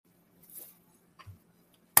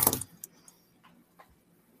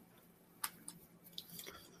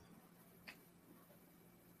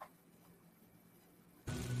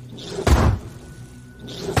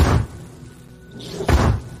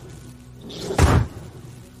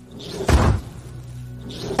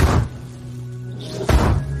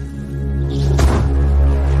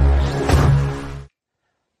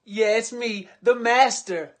it's me, the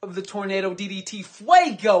master of the Tornado DDT,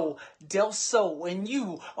 Fuego del Sol, and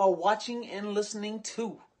you are watching and listening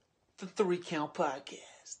to the 3 Count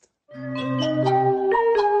Podcast.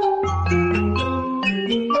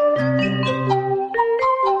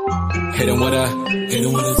 Hit him with a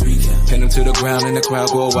 3 count. Pin him to the ground and the crowd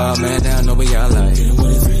go wild, man. Now I know what y'all like. Hit him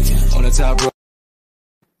with a 3 count. On the top row.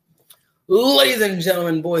 Ladies and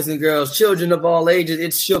gentlemen, boys and girls, children of all ages,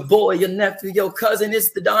 it's your boy, your nephew, your cousin,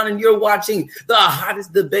 it's the Don, and you're watching the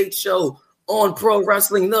hottest debate show on pro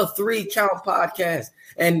wrestling, the 3 Count Podcast.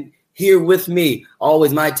 And here with me,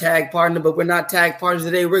 always my tag partner, but we're not tag partners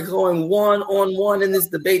today. We're going one-on-one in this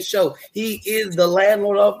debate show. He is the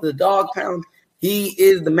landlord of the Dog Pound. He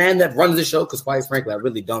is the man that runs the show, because quite frankly, I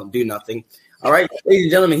really don't do nothing. All right, ladies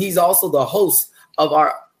and gentlemen, he's also the host of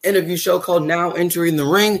our interview show called Now Entering the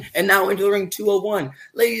Ring and Now Entering the Ring 201.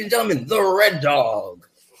 Ladies and gentlemen, the Red Dog.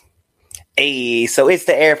 Hey, so it's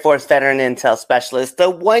the Air Force Veteran Intel Specialist, the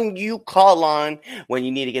one you call on when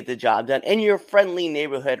you need to get the job done in your friendly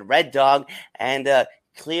neighborhood Red Dog. And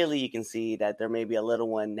clearly you can see that there may be a little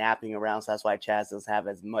one napping around, so that's why Chaz doesn't have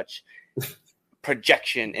as much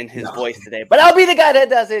projection in his voice today. But I'll be the guy that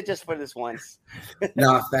does it just for this once.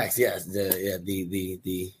 No, facts, yes.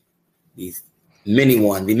 The mini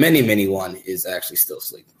one is actually still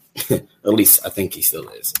sleeping. At least I think he still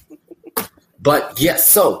is. But yes,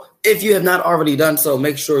 so if you have not already done so,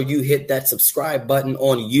 make sure you hit that subscribe button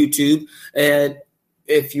on YouTube. And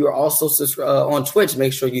if you're also on Twitch,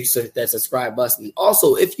 make sure you hit that subscribe button.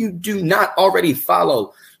 Also, if you do not already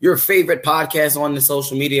follow your favorite podcast on the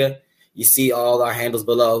social media, you see all our handles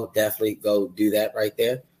below. Definitely go do that right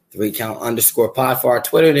there. 3count_pod for our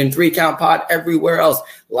Twitter, and 3countpod everywhere else.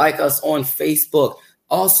 Like us on Facebook.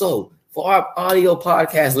 Also, for our audio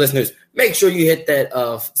podcast listeners, make sure you hit that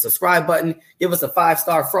subscribe button. Give us a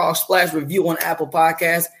 5-star Frog Splash review on Apple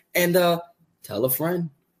Podcasts, and tell a friend.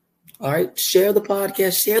 All right, share the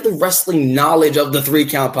podcast. Share the wrestling knowledge of the 3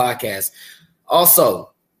 Count Podcast.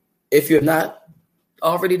 Also, if you're not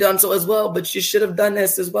already done so as well, but you should have done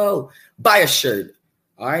this as well, buy a shirt.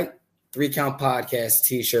 All right. 3 Count Podcast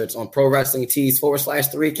t-shirts on Pro Wrestling Tees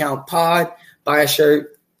 /3 Count Pod. Buy a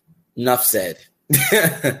shirt. Enough said.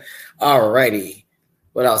 All righty.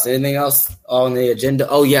 What else? Anything else on the agenda?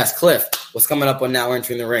 Oh, yes, Cliff. What's coming up on Now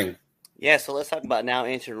Entering the Ring? Yeah, so let's talk about Now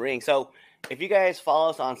Entering the Ring. So if you guys follow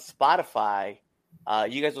us on Spotify,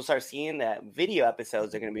 you guys will start seeing that video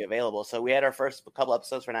episodes are going to be available. So we had our first couple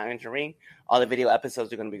episodes for Now Entering the Ring. All the video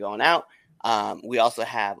episodes are going to be going out. We also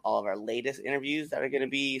have all of our latest interviews that are going to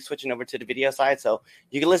be switching over to the video side. So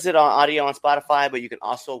you can listen to it on audio on Spotify, but you can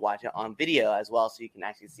also watch it on video as well, so you can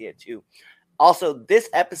actually see it too. Also, this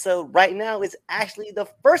episode right now is actually the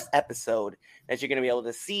first episode that you're going to be able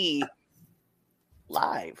to see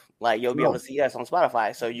live. Like, you'll be able to see us on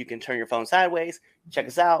Spotify. So you can turn your phone sideways, check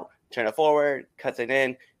us out, turn it forward, cuts it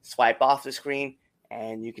in, swipe off the screen,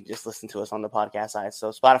 and you can just listen to us on the podcast side. So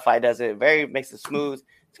Spotify does it makes it smooth.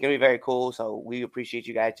 It's going to be very cool. So we appreciate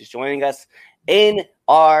you guys just joining us in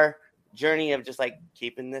our journey of just like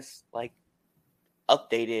keeping this like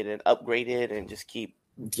updated and upgraded and just keep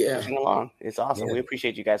pushing along. It's awesome. Yeah. We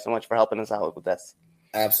appreciate you guys so much for helping us out with this.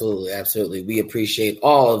 Absolutely. Absolutely. We appreciate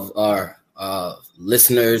all of our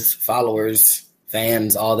listeners, followers,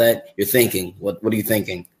 fans, all that. You're thinking. What are you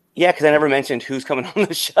thinking? Yeah, because I never mentioned who's coming on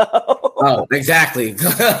the show. Oh, exactly.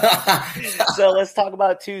 So let's talk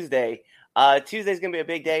about Tuesday. Tuesday's going to be a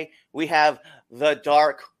big day. We have the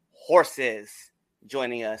Dark Horses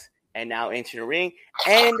joining us and Now Entering the Ring.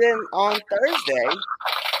 And then on Thursday,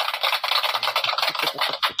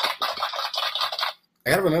 I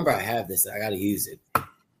got to remember I have this. I got to use it.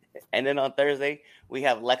 And then on Thursday, we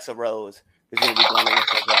have Lexa Rose, who's going to be joining us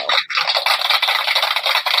as well.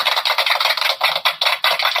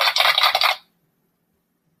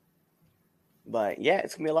 But yeah,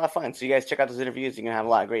 it's gonna be a lot of fun. So you guys check out those interviews. You're gonna have a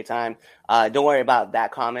lot of great time. Don't worry about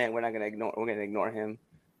that comment. We're gonna ignore him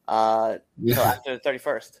until after the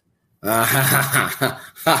 31st.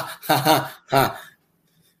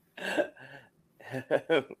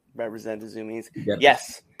 Represent the Zoomies. Yep.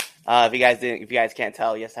 Yes. If you guys can't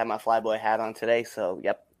tell, yes, I have my Flyboy hat on today. So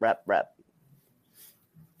yep, rep.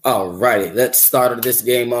 All righty, let's start this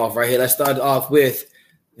game off right here. Let's start off with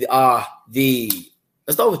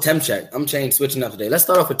Let's start with temp check. I'm switching up today. Let's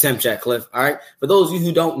start off with temp check, Cliff. All right. For those of you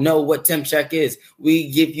who don't know what temp check is,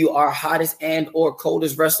 we give you our hottest and or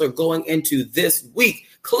coldest wrestler going into this week.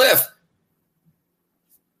 Cliff,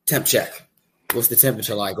 temp check. What's the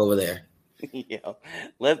temperature like over there?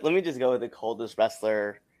 Let me just go with the coldest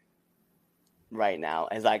wrestler right now.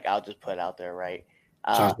 As like, I'll just put it out there, right?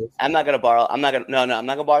 I'm not gonna borrow. I'm not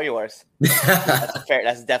gonna borrow yours.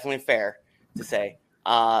 That's definitely fair to say.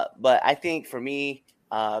 But I think for me,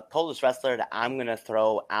 coldest wrestler that I'm gonna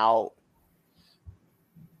throw out.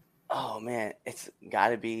 Oh man, it's got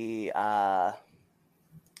to be. I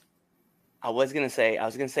was gonna say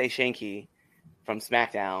Shanky from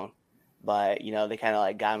SmackDown, but they kind of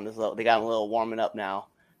like got him they got him a little warming up now.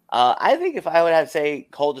 I think if I would have to say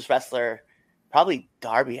coldest wrestler, probably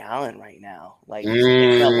Darby Allin right now. Like he's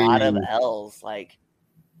taking a lot of L's, like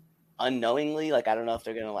unknowingly. Like I don't know if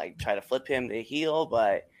they're gonna like try to flip him to heel,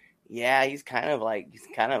 but yeah, he's kind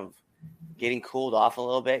of getting cooled off a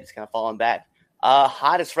little bit. He's kind of falling back.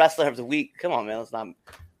 Hottest wrestler of the week. Come on, man.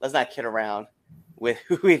 Let's not kid around with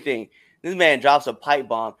who we think. This man drops a pipe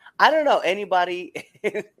bomb. I don't know anybody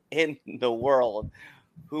in the world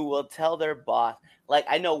who will tell their boss. Like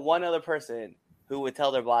I know one other person who would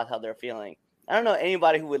tell their boss how they're feeling. I don't know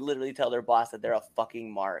anybody who would literally tell their boss that they're a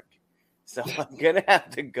fucking mark. So I'm gonna have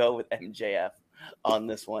to go with MJF on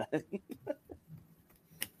this one.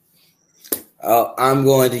 I'm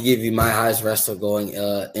going to give you my highest wrestler going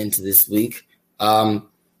into this week. I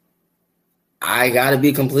gotta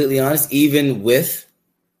be completely honest. Even with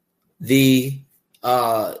the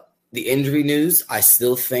injury news, I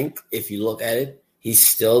still think if you look at it, he's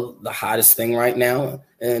still the hottest thing right now.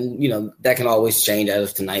 And that can always change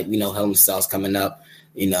as of tonight. We know Hell in a Cell's coming up.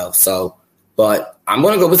 So, but I'm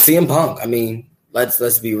gonna go with CM Punk. I mean,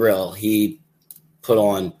 let's be real. He put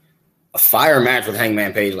on a fire match with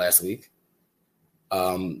Hangman Page last week.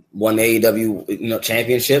 Won the AEW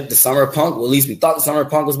championship. The Summer of Punk. Well, at least we thought the Summer of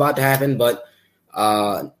Punk was about to happen, but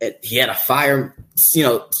he had a fire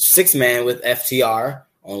 6-man with FTR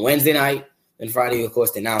on Wednesday night. And Friday, of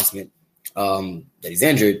course, the announcement that he's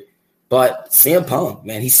injured. But CM Punk,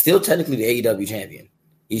 man, he's still technically the AEW champion.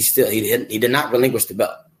 He did not relinquish the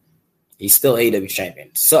belt. He's still AEW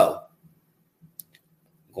champion. So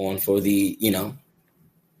going for the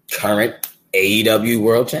current AEW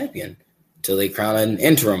world champion till they crown an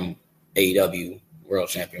interim AEW world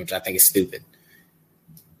champion, which I think is stupid.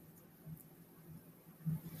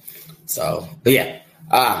 So, but yeah,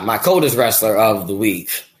 my coldest wrestler of the week.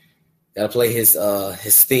 Gotta play his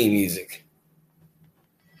theme music.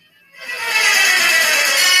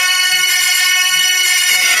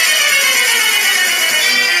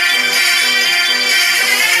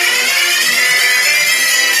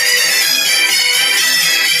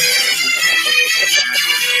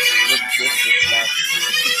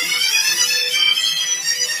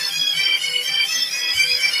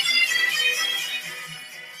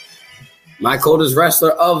 My coldest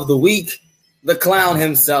wrestler of the week, the clown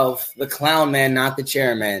himself, the clown man, not the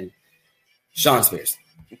chairman, Shawn Spears.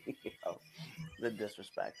 The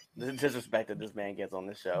disrespect that this man gets on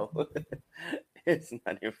the show. It's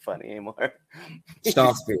not even funny anymore.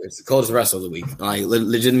 Shawn Spears, the coldest wrestler of the week. Like,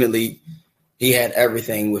 legitimately, he had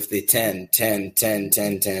everything with the 10, 10, 10,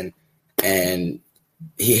 10, 10. And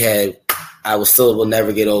he had, I will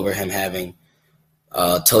never get over him having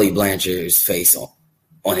Tully Blanchard's face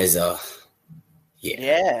on his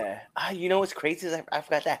Yeah. You know what's crazy is I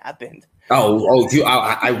forgot that happened.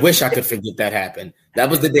 I wish I could forget that happened. That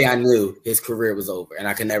was the day I knew his career was over, and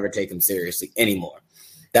I could never take him seriously anymore.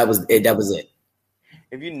 That was it.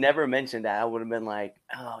 If you never mentioned that, I would have been like,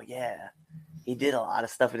 oh yeah, he did a lot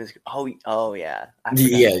of stuff in his. Oh yeah.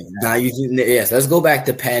 Yeah. Now yes. Let's go back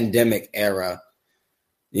to pandemic era.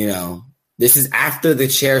 This is after the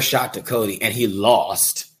chair shot to Cody, and he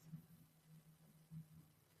lost.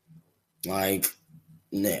 Like.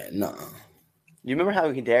 Nah, no. You remember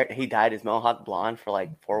how he dyed his mohawk blonde for like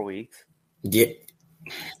 4 weeks? Yeah.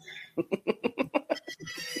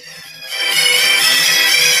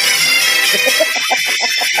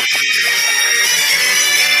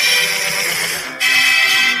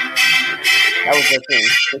 That was the thing.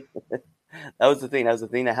 That was the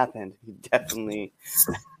thing that happened. He definitely.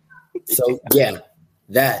 So yeah,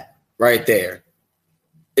 that right there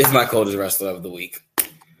is my coldest wrestler of the week.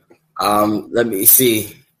 Let me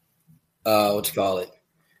see. What you call it?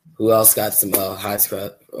 Who else got some high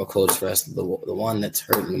scrap or coldest wrestler? The one that's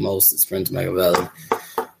hurting the most is Prince Machiavelli.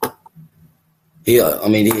 He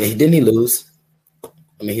didn't he lose?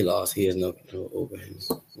 He lost. He has no control over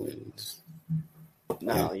his wins.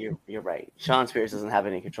 No, you're right. Shawn Spears doesn't have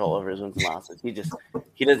any control over his wins and losses. He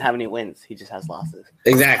doesn't have any wins. He just has losses.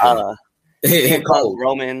 Exactly.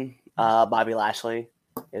 Roman, Bobby Lashley.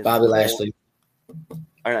 Lashley.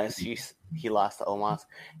 Or no, he lost to Omos.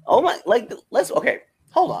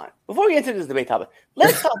 Hold on. Before we get into this debate topic,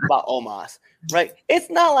 let's talk about Omos, right? It's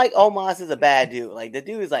not like Omos is a bad dude. Like, the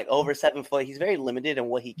dude is like over 7 foot. He's very limited in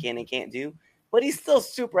what he can and can't do, but he's still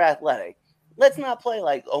super athletic. let's not play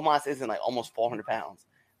like Omos isn't like almost 400 pounds.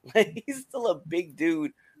 Like, he's still a big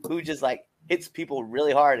dude who just like hits people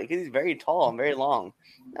really hard because he's very tall and very long.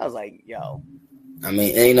 I was like, yo. I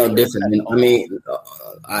mean, it ain't no different. I mean,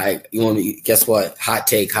 you want me? Guess what? Hot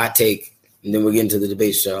take, and then we'll get into the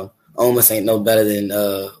debate show. Omos ain't no better than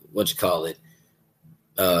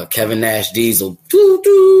Kevin Nash Diesel.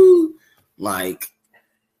 Doo-doo. Like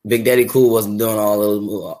Big Daddy Cool wasn't doing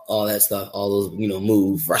all that stuff, all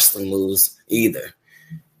those wrestling moves either.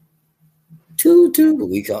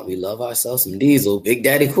 But we love ourselves some Diesel. Big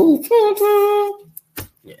Daddy Cool.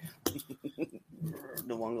 Yeah.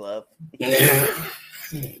 The one glove.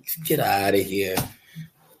 Get out of here.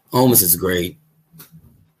 Omos is great.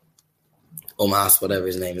 Omos, whatever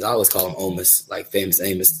his name is. I always call him Omos, like Famous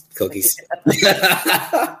Amos cookies.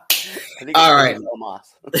 All right. Omos.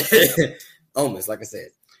 Omos, like I said.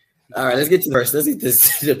 All right, let's get to first. Let's get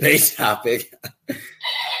this debate topic.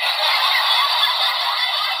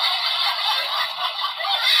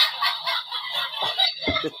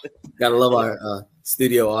 Gotta love our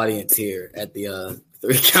studio audience here at the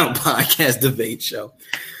 3 Count Podcast debate show.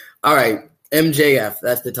 All right, MJF,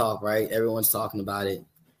 that's the talk, right? Everyone's talking about it.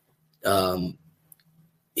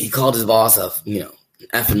 He called his boss a,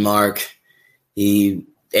 effing mark. He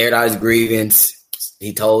aired out his grievance.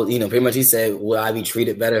 He told, pretty much he said, would I be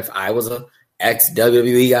treated better if I was a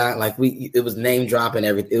ex-WWE guy? Like, it was name dropping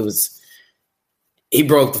everything. He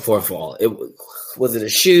broke the fourth wall. Was it a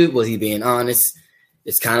shoot? Was he being honest?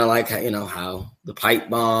 It's kind of like, how the pipe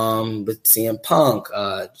bomb with CM Punk,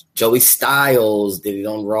 Joey Styles did it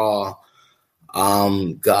on Raw.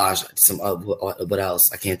 What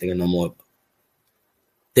else? I can't think of no more.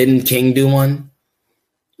 Didn't King do one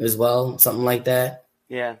as well? Something like that?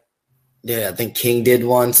 Yeah. Yeah, I think King did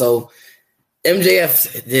one. So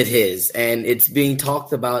MJF did his, and it's being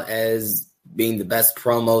talked about as being the best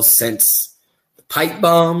promo since the pipe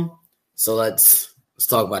bomb. So let's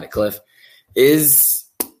talk about it, Cliff. Was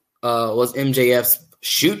MJF's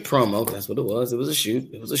shoot promo? That's what it was. It was a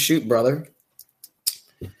shoot. It was a shoot, brother.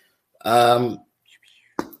 Better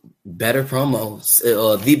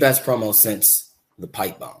promo, the best promo since the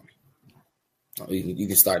pipe bomb. You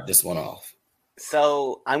can start this one off.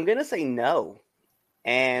 So I'm gonna say no,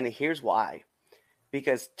 and here's why.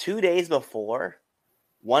 Because 2 days before,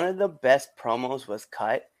 one of the best promos was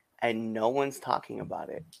cut, and no one's talking about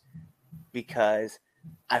it. Because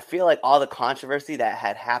I feel like all the controversy that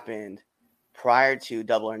had happened prior to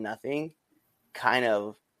Double or Nothing kind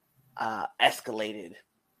of escalated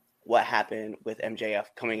what happened with MJF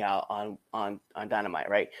coming out on Dynamite,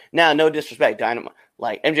 right? Now, no disrespect, Dynamite,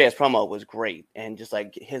 like MJF's promo was great and just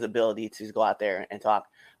like his ability to go out there and talk.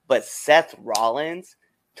 But Seth Rollins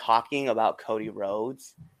talking about Cody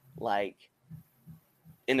Rhodes, like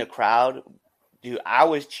in the crowd, dude, I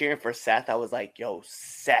was cheering for Seth. I was like, yo,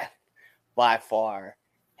 Seth by far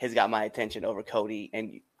has got my attention over Cody.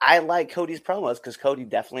 And I like Cody's promos because Cody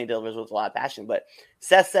definitely delivers with a lot of passion. But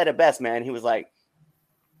Seth said it best, man. He was like,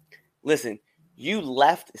 listen, you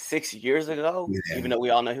left 6 years ago, even though we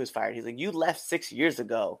all know he was fired. He's like, you left 6 years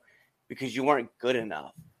ago because you weren't good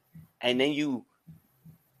enough. And then you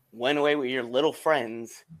went away with your little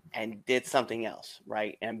friends and did something else,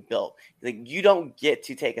 right? And built. Like, you don't get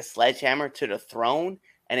to take a sledgehammer to the throne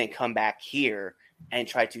and then come back here and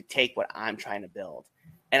try to take what I'm trying to build.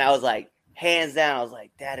 And I was like, hands down, I was like,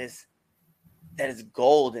 that is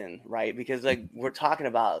golden, right? Because like we're talking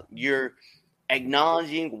about, you're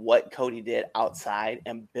acknowledging what Cody did outside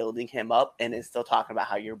and building him up, and then still talking about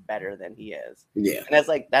how you're better than he is. Yeah.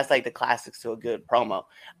 And that's like the classics to a good promo.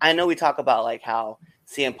 I know we talk about like how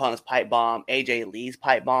CM Punk's pipe bomb, AJ Lee's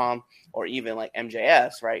pipe bomb, or even like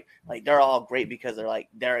MJF's, right? Like they're all great because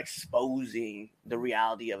they're exposing the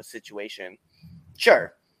reality of a situation.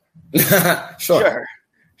 Sure. Sure.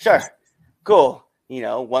 Cool.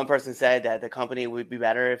 One person said that the company would be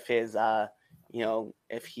better if his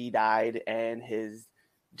if he died and his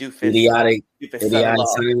idiotic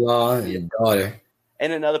son-in-law and daughter.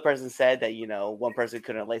 And another person said that, one person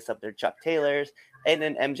couldn't lace up their Chuck Taylors. And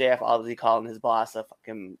then MJF obviously calling his boss a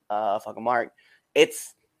fucking mark.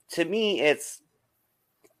 To me,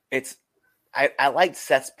 I liked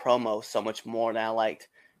Seth's promo so much more than I liked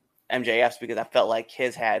MJF's because I felt like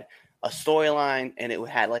his had a storyline and it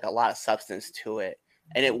had like a lot of substance to it.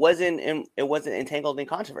 And it wasn't entangled in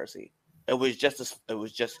controversy. It was just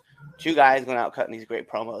two guys going out cutting these great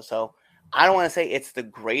promos. So I don't want to say it's the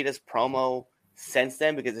greatest promo since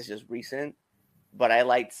then because it's just recent, but I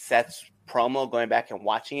liked Seth's promo going back and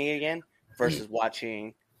watching it again versus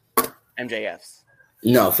watching MJF's.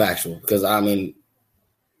 No, factual. Because I mean,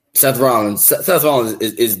 Seth Rollins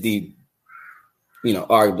is the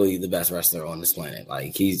arguably the best wrestler on this planet.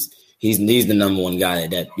 Like he's the number one guy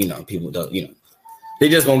that people don't, they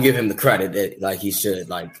just won't give him the credit that like he should.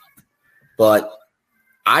 Like, but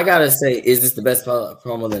I gotta say, is this the best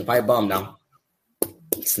promo than Pipe Bomb? No,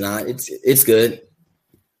 it's not. It's good.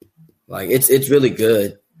 Like it's really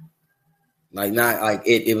good. Like not like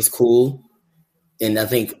it was cool. And I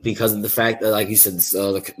think because of the fact that, like you said,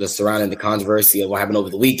 the surrounding the controversy of what happened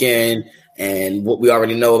over the weekend and what we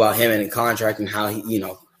already know about him and the contract and how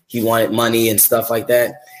he wanted money and stuff like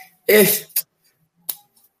that.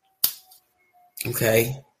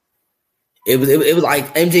 Okay. It was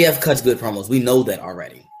like MJF cuts good promos. We know that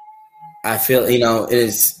already. I feel,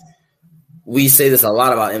 we say this a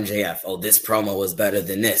lot about MJF. Oh, this promo was better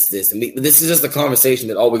than this. But this is just a conversation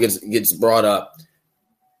that always gets brought up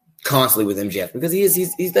constantly with MJF because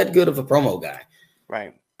he's that good of a promo guy,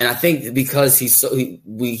 right? And I think because he's so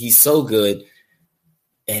good,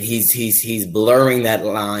 and he's blurring that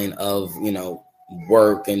line of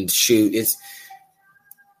work and shoot. It's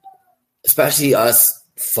especially us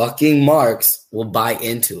fucking marks will buy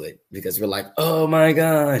into it because we're like, oh my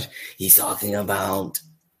gosh, he's talking about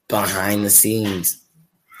behind the scenes.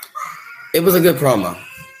 It was a good promo,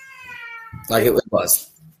 like it was.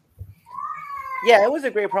 Yeah, it was a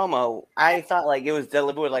great promo. I thought like it was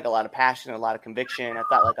delivered with like a lot of passion, a lot of conviction. I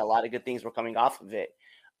thought like a lot of good things were coming off of it.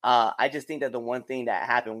 I just think that the one thing that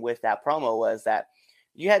happened with that promo was that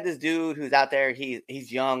you had this dude who's out there.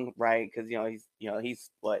 He's young, right? Because he's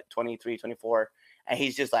what 23, 24, and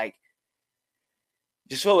he's just like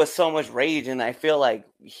just filled with so much rage. And I feel like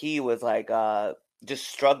he was like just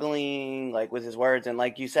struggling like with his words. And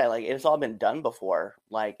like you said, like it's all been done before.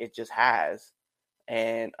 Like it just has.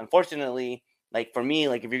 And unfortunately, like for me,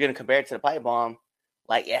 like if you're gonna compare it to the Pipe Bomb,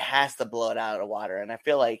 like it has to blow it out of the water. And I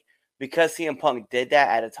feel like because CM Punk did that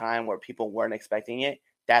at a time where people weren't expecting it,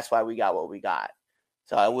 that's why we got what we got.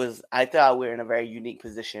 So I thought we were in a very unique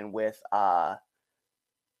position with where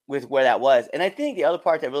that was. And I think the other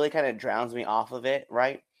part that really kind of drowns me off of it,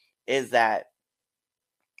 right, is that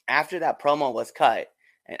after that promo was cut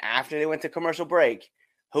and after they went to commercial break,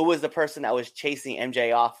 who was the person that was chasing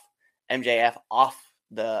MJF off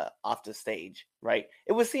the stage, right?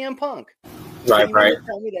 It was CM Punk. Right.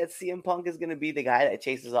 Tell me that CM Punk is going to be the guy that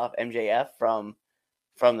chases off MJF from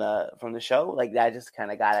the show. Like that just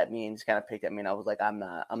kind of got at me and just kind of picked at me, and I was like, I'm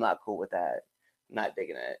not cool with that. I'm not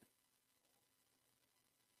digging it.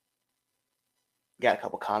 Got a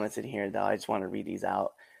couple comments in here though. I just want to read these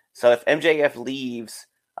out. So if MJF leaves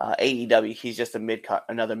AEW, he's just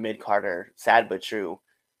another mid-carder. Sad but true.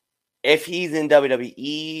 If he's in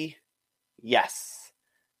WWE, yes.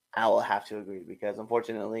 I will have to agree because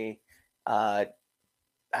unfortunately, I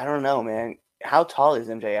don't know, man. How tall is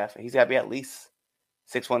MJF? He's got to be at least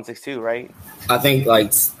 6'1", 6'2", right? I think he's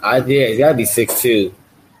got to be 6'2".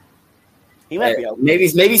 He might be okay. Maybe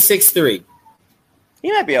 6'3".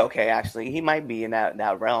 He might be okay, actually. He might be in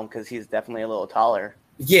that realm because he's definitely a little taller.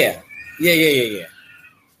 Yeah.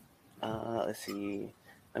 Let's see.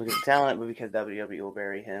 I'm getting talent, but because WWE will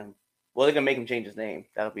bury him. Well, they're gonna make him change his name.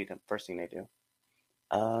 That'll be the first thing they do.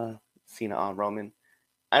 Cena on Roman.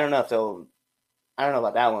 I don't know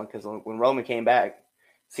about that one because when Roman came back,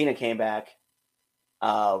 Cena came back.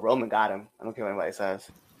 Roman got him. I don't care what anybody says.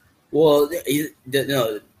 Well,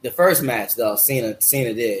 the first match though, Cena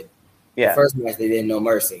did. Yeah. The first match they did No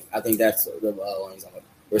Mercy. I think that's the one he's on.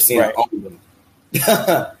 Where Cena owned him.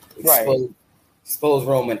 Right. Expose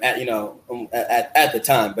Roman at at the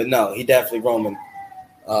time, but no, he definitely Roman.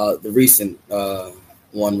 The recent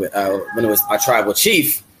one with when it was our tribal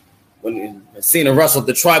chief, when Cena wrestled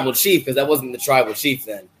the tribal chief, because that wasn't the tribal chief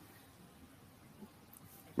then.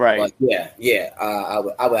 Right. But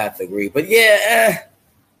I would have to agree. But yeah.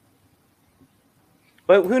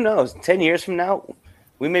 But who knows? 10 years from now,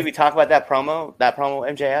 we maybe talk about that promo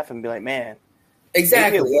MJF and be like, man,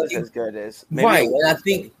 exactly, maybe it was as good as right. And I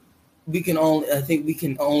think we can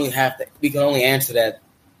only answer that,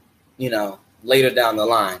 later down the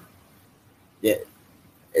line. Yeah.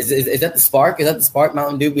 Is that the spark? Is that the spark,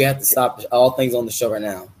 Mountain Dew? We have to stop all things on the show right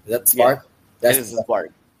now. Is that the spark? Yeah, that's the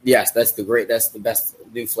spark. Yes, that's the best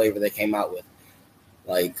new flavor they came out with.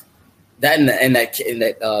 Like that and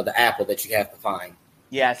the apple that you have to find.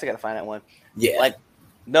 Yeah, I still gotta find that one. Yeah.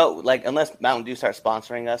 Unless Mountain Dew starts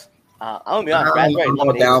sponsoring us. I'm gonna be honest.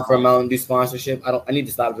 I'm down for a Mountain Dew sponsorship. I need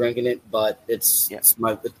to stop drinking it, but it's just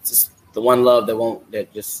the one love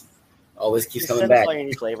that just always keeps coming back. All your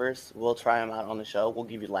new flavors. We'll try them out on the show. We'll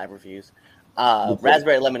give you live reviews.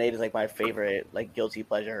 Raspberry lemonade is like my favorite, like guilty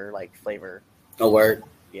pleasure, like flavor. Oh, word.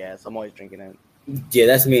 Yeah, so I'm always drinking it. Yeah,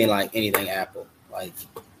 that's me. Like anything apple, like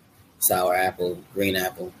sour apple, green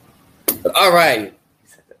apple. But all right.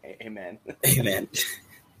 Amen. Amen.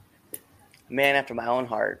 Man after my own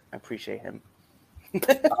heart. I appreciate him.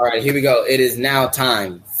 All right, here we go. It is now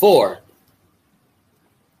time for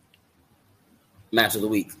match of the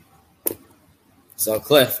week. So,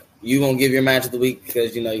 Cliff, you gonna give your match of the week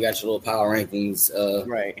because you got your little power rankings,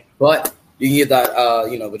 right? But you can get that,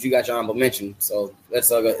 but you got your honorable mention. So let's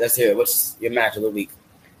hear it. What's your match of the week?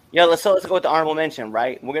 Yeah, let's go with the honorable mention.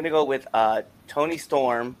 Right, we're gonna go with Toni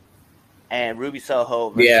Storm and Ruby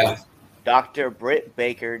Soho versus Dr. Britt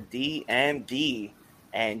Baker, DMD,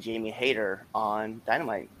 and Jamie Hayter on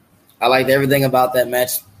Dynamite. I liked everything about that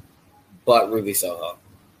match, but Ruby Soho.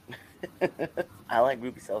 I like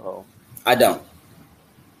Ruby Soho. I don't.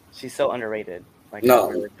 She's so underrated. Like,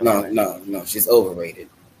 no. She's overrated.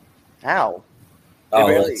 How?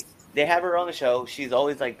 They have her on the show. She's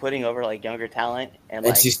always like putting over like younger talent, and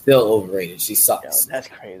she's still overrated. She sucks. That's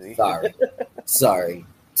crazy. Sorry,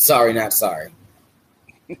 not sorry.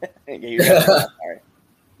 You're not sorry.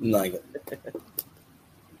 Like,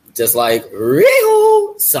 just like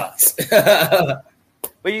Riho sucks.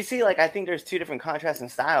 But you see, like, I think there's two different contrasting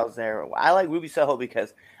styles there. I like Ruby Soho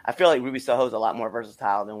because I feel like Ruby Soho is a lot more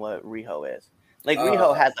versatile than what Riho is. Like,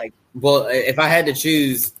 Riho has like. Well, if I had to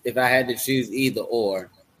choose either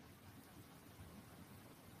or,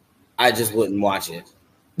 I just wouldn't watch it.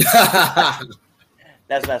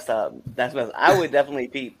 That's messed up. I would definitely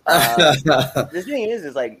peep. The thing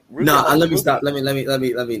is like. Ruby let me stop. Let me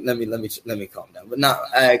calm down. But no,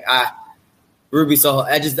 Ruby Soho.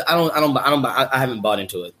 I haven't bought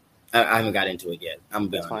into it. I haven't got into it yet.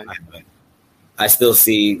 I still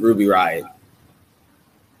see Ruby Riott.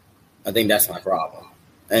 I think that's my problem,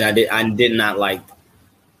 and I did not like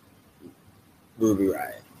Ruby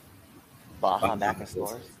Riott. Baja back and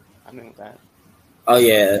forth. I mean that. Oh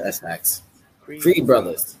yeah, that's facts. Creed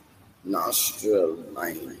Brothers.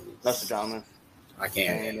 Nostradamus. I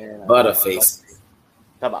can't. Butterface.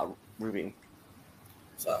 How about Ruby?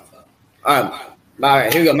 So, all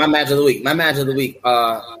right. Here we go. My match of the week. My match of the week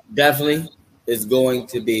definitely is going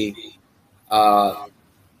to be. I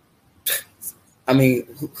mean,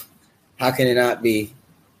 how can it not be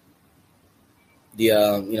the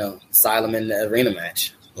Asylum in the Arena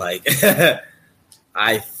match? Like,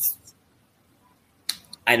 I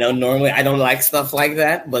know normally I don't like stuff like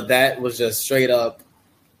that, but that was just straight up,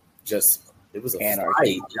 it was a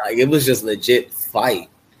fight. Like, it was just legit fight.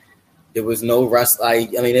 There was no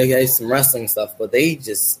they had some wrestling stuff, but they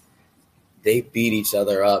beat each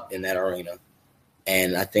other up in that arena.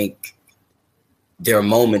 And I think there are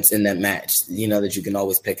moments in that match, that you can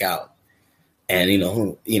always pick out. And,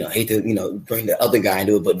 hate to, bring the other guy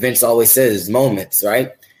into it, but Vince always says moments,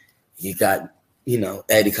 right? You got,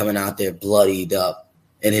 Eddie coming out there bloodied up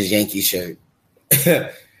in his Yankee shirt,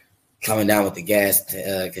 coming down with the gas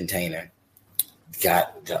container.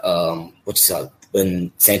 Got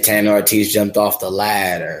when Santana Ortiz jumped off the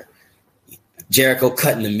ladder, Jericho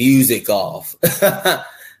cutting the music off.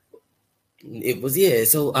 It was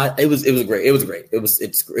great. It was great. It was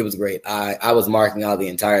great. I was marking out the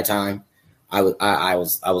entire time. I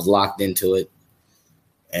was locked into it,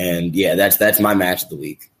 and yeah, that's my match of the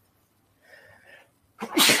week.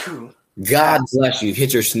 God bless you.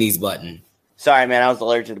 Hit your sneeze button. Sorry, man. I was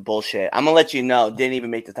allergic to bullshit. I'm gonna let you know. Didn't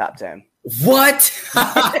even make the top 10. What?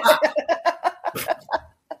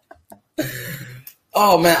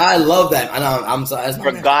 Oh man, I love that. I'm sorry.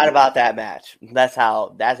 Forgot about that match. That's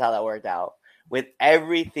how that worked out. With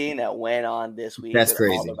everything that went on this week, that's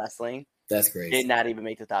crazy. All the wrestling. That's crazy. Did not even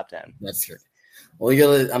make the top 10. That's true. Well,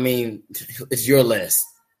 it's your list.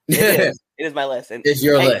 It is my list. And it's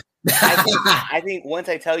your list. I think once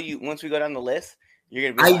we go down the list,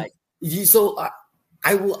 you're gonna be like.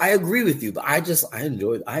 I agree with you, but I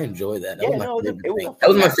enjoy that. That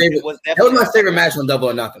was my favorite. That was my favorite match on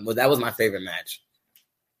Double or Nothing. That was my favorite match.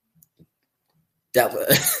 That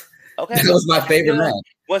was my favorite match.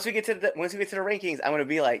 Once we get to the rankings, you're gonna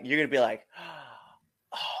be like,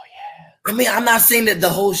 oh yeah. I mean, I'm not saying that the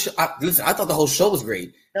whole show. Listen, I thought the whole show was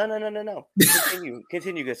great. No.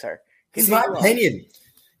 Continue, good sir. This is my opinion.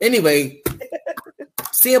 Anyway,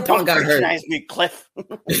 CM Punk got hurt. Me, Cliff.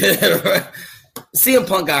 CM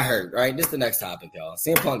Punk got hurt, right? This is the next topic, y'all.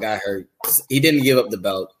 CM Punk got hurt. He didn't give up the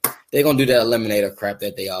belt. They're going to do that eliminator crap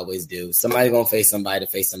that they always do. Somebody's going to face somebody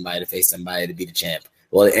to be the champ.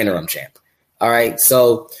 Well, the interim champ. All right,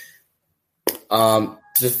 so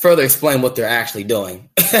to further explain what they're actually doing,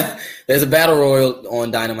 there's a battle royal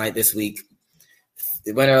on Dynamite this week.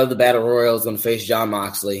 The winner of the battle royal is going to face Jon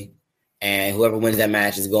Moxley, and whoever wins that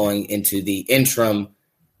match is going into the interim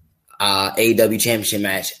AEW championship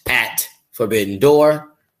match at Forbidden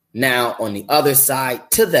Door. Now, on the other side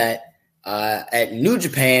to that, At New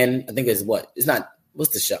Japan, I think it's what? It's not.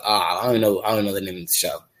 What's the show? I don't know. I don't know the name of the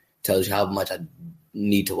show. Tells you how much I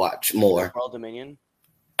need to watch more. World Dominion.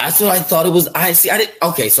 That's what I thought it was. I did.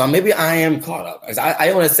 Okay, so maybe I am caught up. I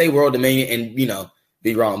don't want to say World Dominion and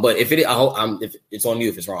be wrong. But if if it's on you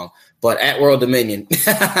if it's wrong. But at World Dominion,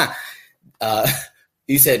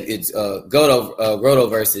 you said it's Goto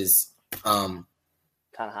versus Tanahashi.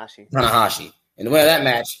 And the winner of that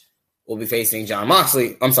match will be facing Jon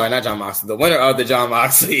Moxley. I'm sorry, not Jon Moxley. The winner of the Jon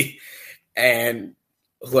Moxley and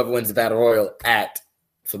whoever wins the Battle Royal at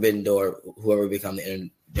Forbidden Door, whoever become the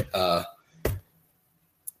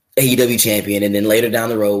AEW champion. And then later down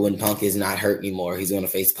the road, when Punk is not hurt anymore, he's going to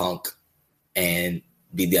face Punk and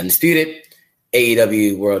be the undisputed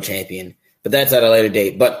AEW world champion. But that's at a later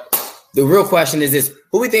date. But the real question is this: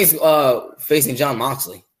 who we think is facing Jon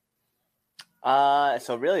Moxley?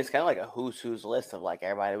 So really, it's kind of like a who's list of like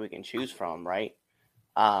everybody we can choose from, right?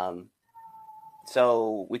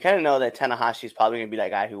 So we kind of know that Tanahashi is probably going to be that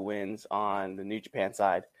guy who wins on the New Japan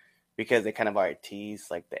side because they kind of already teased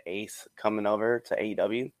like the ace coming over to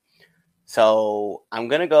AEW. So I'm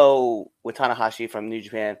going to go with Tanahashi from New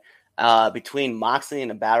Japan. Between Moxley and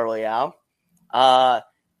the Battle Royale,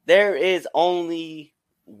 there is only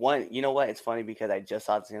one. You know what? It's funny because I just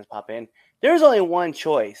saw the names pop in. There's only one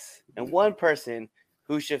choice and one person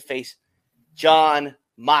who should face Jon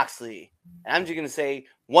Moxley. And I'm just going to say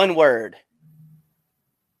one word.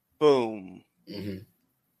 Boom. Mm-hmm.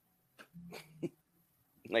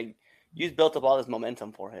 Like, you've built up all this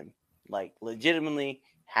momentum for him. Like, legitimately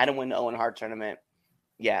had him win the Owen Hart tournament.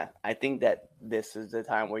 Yeah, I think that this is the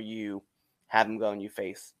time where you have him go and you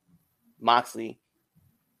face Moxley.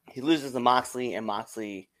 He loses to Moxley, and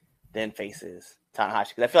Moxley then faces Tanahashi.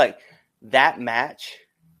 Because I feel like that match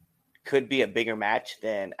could be a bigger match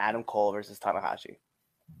than Adam Cole versus Tanahashi.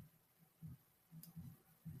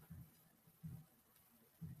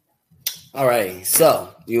 All right,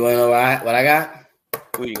 so you want to know what I got?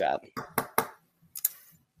 Who you got?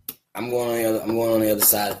 I'm going on the other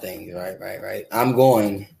side of things. Right. I'm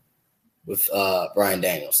going with Bryan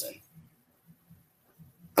Danielson.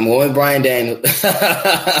 I'm going with Bryan Danielson.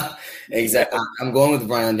 Exactly. I'm going with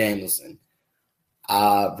Bryan Danielson.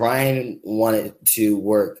 Bryan wanted to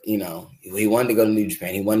work. He wanted to go to New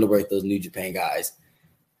Japan. He wanted to work those New Japan guys.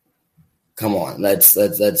 Come on, let's.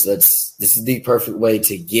 This is the perfect way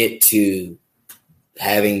to get to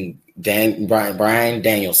having Bryan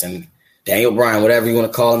Danielson, Daniel Bryan, whatever you want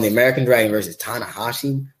to call him, the American Dragon versus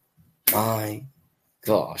Tanahashi. My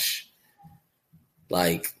gosh,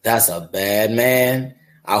 like that's a bad man.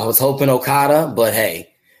 I was hoping Okada, but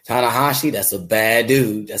hey, Tanahashi, that's a bad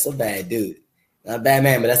dude. Not a bad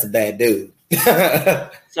man, but that's a bad dude.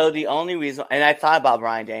 So the only reason, and I thought about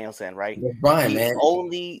Bryan Danielson, right? Yeah, Bryan, man.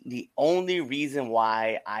 The only reason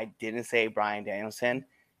why I didn't say Bryan Danielson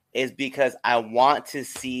is because I want to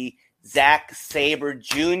see Zack Sabre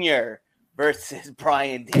Jr. versus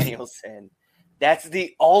Bryan Danielson. That's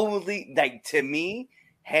the only, like, to me,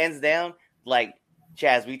 hands down, like,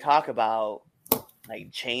 Chaz, we talk about,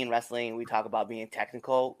 like, chain wrestling. We talk about being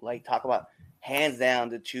technical. Like, talk about, hands down,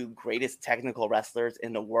 the two greatest technical wrestlers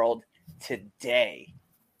in the world today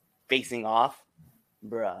facing off.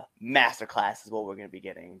 Bruh, masterclass is what we're going to be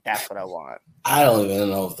getting. That's what I want. I don't even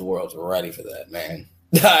know if the world's ready for that, man.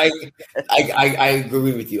 I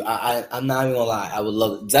agree with you. I'm not even gonna lie. I would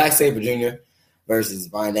love it. Zack Sabre Jr. versus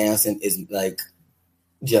Bryan Danielson is like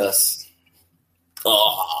just you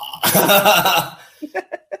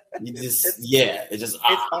just it's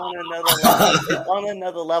on another level. It's on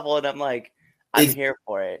another level, and I'm like, I'm here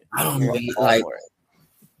for it. I don't even like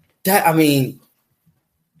that. I mean,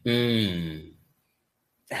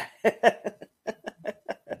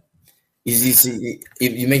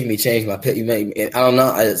 You making me change my pick. You make me. I don't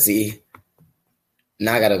know. I see.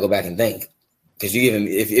 Now I gotta go back and think because you giving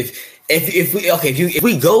me if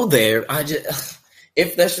we go there,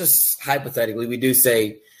 if that's just hypothetically we do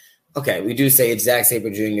say it's Zack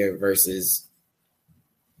Sabre Jr. versus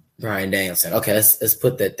Bryan Danielson. Okay, let's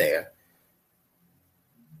put that there.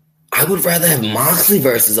 I would rather have Moxley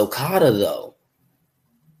versus Okada though.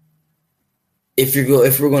 If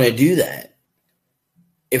we're going to do that.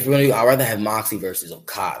 I'd rather have Moxley versus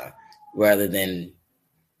Okada rather than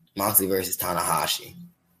Moxley versus Tanahashi.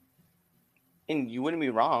 And you wouldn't be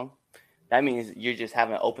wrong. That means you're just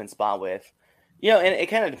having an open spot with, and it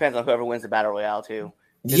kind of depends on whoever wins the Battle Royale too.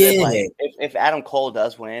 Yeah. If Adam Cole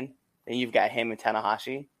does win, then you've got him and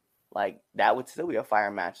Tanahashi. Like that would still be a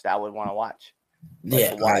fire match that I would want to watch.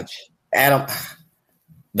 Adam,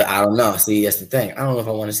 but I don't know. See, that's the thing. I don't know if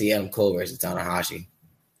I want to see Adam Cole versus Tanahashi.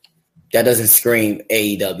 That doesn't scream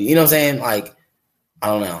AEW. You know what I'm saying? Like, I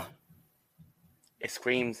don't know. it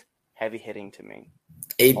screams heavy hitting to me.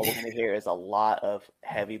 It, All we're gonna hear is a lot of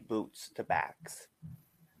heavy boots to backs.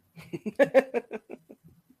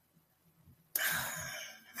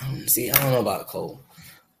 See, I don't know about Cole,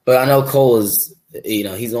 but I know Cole is,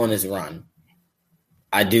 he's on his run.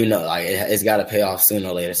 I do know, like, it's got to pay off sooner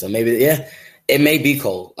or later. So maybe, yeah, it may be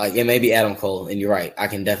Cole. Like, it may be Adam Cole, and you're right. I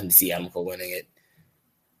can definitely see Adam Cole winning it.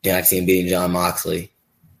 Then I can see him beating Jon Moxley.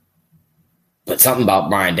 But something about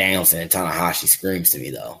Bryan Danielson and Tanahashi screams to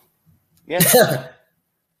me, though. Yeah.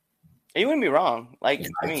 You wouldn't be wrong. Like,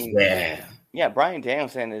 I mean, yeah, Bryan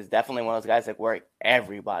Danielson is definitely one of those guys that work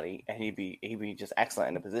everybody, and he'd be just excellent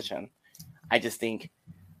in the position. I just think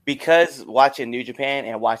because watching New Japan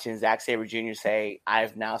and watching Zack Sabre Jr. say,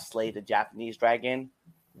 "I've now slayed the Japanese dragon.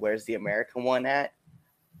 Where's the American one at?"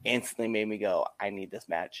 instantly made me go, "I need this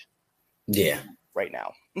match." Yeah, right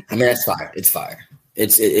now. I mean, that's fire. It's fire.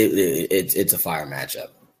 It's a fire matchup.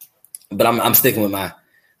 But I'm sticking with my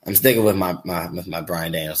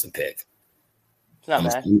Bryan Danielson pick. It's not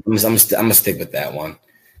bad. I'm gonna stick with that one.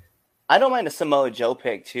 I don't mind the Samoa Joe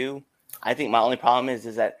pick too. I think my only problem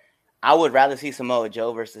is that I would rather see Samoa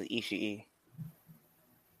Joe versus Ishii.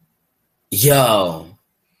 Yo,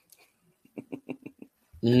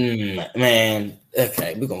 man.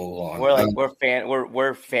 Okay, we're gonna move on.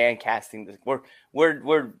 We're fan casting this.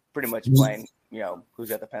 We're pretty much playing. Who's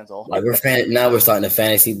got the pencil? Like now we're starting a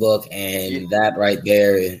fantasy book, and that right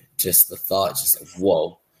there, just the thought, just like,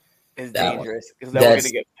 whoa. It's dangerous because then we're gonna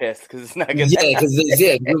get pissed because it's not gonna. Yeah, because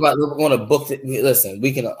we're going to book it. Listen,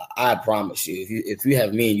 we can. I promise you, if you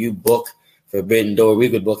have me and you book Forbidden Door, we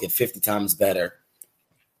could book it 50 times better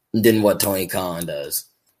than what Tony Khan does.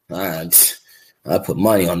 I put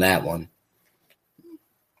money on that one.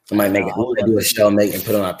 I might make it. We'll do a show, and put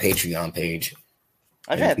it on our Patreon page.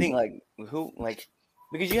 I'm trying to think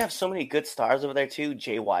because you have so many good stars over there too.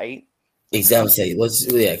 Jay White. Exactly.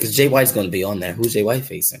 Because Jay White's going to be on there. Who's Jay White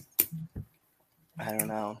facing? I don't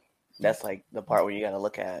know. That's like the part where you got to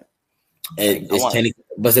look at. Kenny?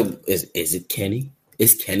 Is it Kenny?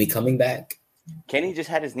 Is Kenny coming back? Kenny just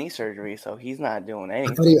had his knee surgery, so he's not doing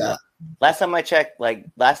anything. Last time I checked,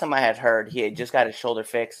 last time I had heard, he had just got his shoulder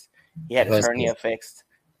fixed. He had his hernia fixed,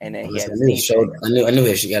 and then he had his knee shoulder. I knew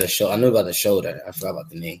he got a shoulder. I knew about the shoulder. I forgot about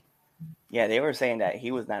the knee. Yeah, they were saying that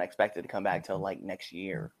he was not expected to come back till next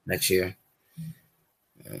year. Next year.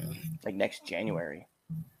 Next January.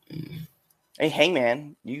 Hey,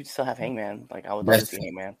 Hangman, you still have Hangman. I would love to see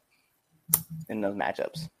Hangman in those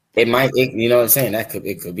matchups. It might, you know what I'm saying?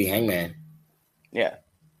 It could be Hangman. Yeah.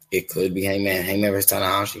 It could be Hangman versus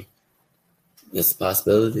Tanahashi. It's a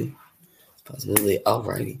possibility.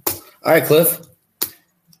 Alrighty. All right, Cliff.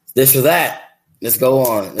 This or that. Let's go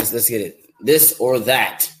on. Let's get it. This or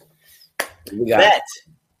that. We got Bet.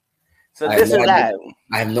 So this or that.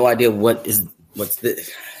 I have no idea what's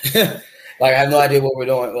this. I have no idea what we're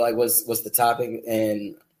doing. What's the topic?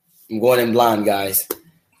 And I'm going in blind, guys.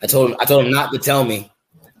 I told him not to tell me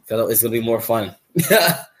because it's gonna be more fun.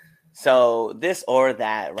 So this or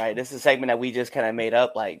that, right? This is a segment that we just kind of made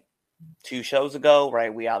up 2 shows ago,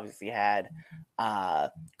 right? We obviously had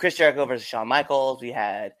Chris Jericho versus Shawn Michaels. We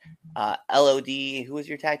had LOD. Who was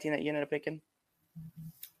your tag team that you ended up picking?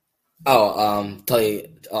 Tully,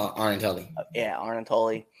 Arn and Tully. Yeah, Arn and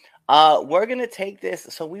Tully. We're gonna take this.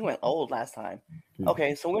 So we went old last time.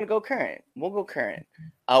 Okay, so we're gonna go current. We'll go current.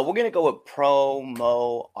 We're gonna go with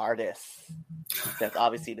promo artists. That's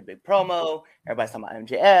obviously the big promo. Everybody's talking about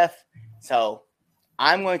MJF. So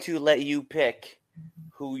I'm going to let you pick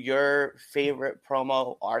who your favorite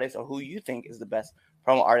promo artist or who you think is the best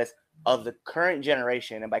promo artist of the current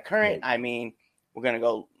generation. And by current, I mean we're gonna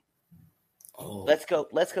go. Let's go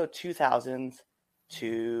 2000s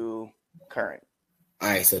to current. All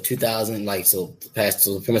right, so 2000,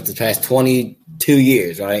 pretty much the past 22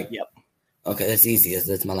 years, right? Yep. Okay, that's easy.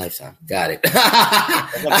 That's my lifetime. Got it.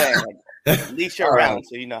 That's okay. At least you're around,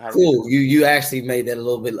 so you know how. Cool. You actually made that a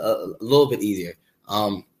little bit easier.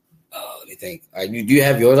 Let me think. All right, do you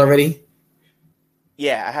have yours already?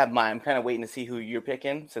 Yeah, I have mine. I'm kind of waiting to see who you're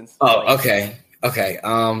picking since. Okay.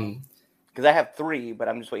 Because I have 3, but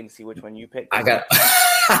I'm just waiting to see which one you pick. I got.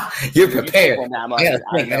 You're prepared. I know what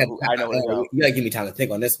to go. You gotta give me time to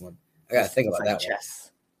think on this one. I gotta think about that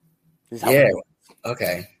chess. one. Yeah.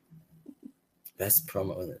 Okay. Best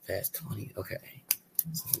promo in the past 20. Okay.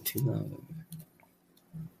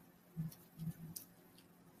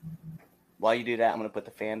 While you do that, I'm gonna put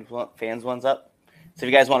the fans ones up. So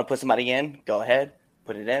if you guys want to put somebody in, go ahead,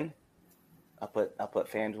 put it in. I'll put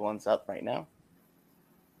fans ones up right now.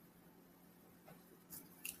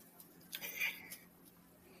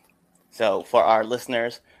 So for our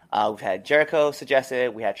listeners, We've had Jericho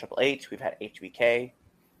suggested. We had Triple H. We've had HBK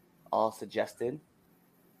all suggested.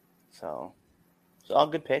 So all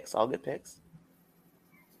good picks. All good picks.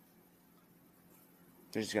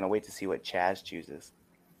 We're just gonna wait to see what Chaz chooses.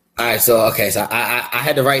 All right, so I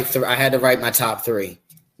had to write I had to write my top 3.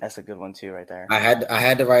 That's a good one too, right there. I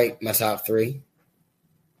had to write my top 3.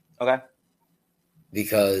 Okay.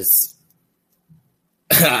 Because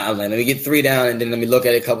let me get 3 down and then let me look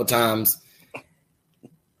at it a couple times.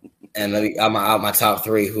 And let me out my top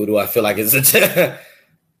 3. Who do I feel like is a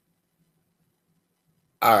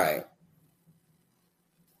All right.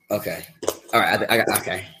 Okay. All right. I got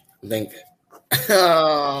okay. I think.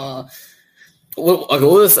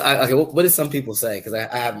 What did some people say? Because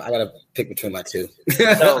I got to pick between my 2.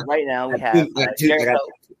 So right now we have Jericho.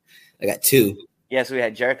 I got 2. Yes, we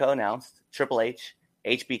had Jericho announced, Triple H,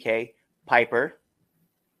 HBK, Piper.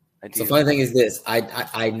 So funny thing is this: I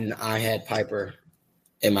had Piper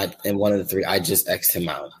in one of the 3. I just X'd him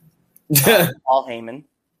out. Paul Heyman.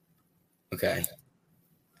 Okay.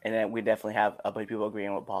 And then we definitely have a bunch of people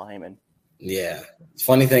agreeing with Paul Heyman. Yeah.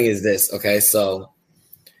 Funny thing is this. Okay, so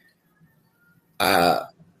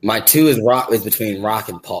my 2 is between Rock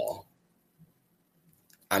and Paul.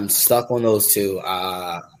 I'm stuck on those 2.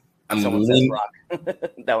 Someone said Rock.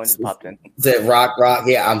 That one just popped in. Said Rock.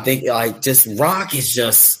 Yeah, I'm thinking like just Rock is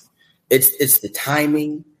just it's the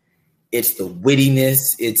timing, it's the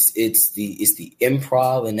wittiness, it's the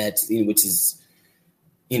improv, and that's which is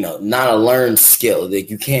not a learned skill that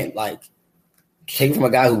you can't came from a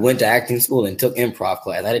guy who went to acting school and took improv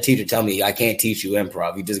class. I had a teacher tell me I can't teach you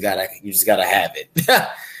improv. You just gotta have it.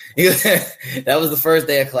 That was the first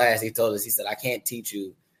day of class. He told us. He said, "I can't teach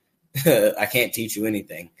you. I can't teach you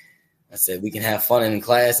anything." I said, "We can have fun in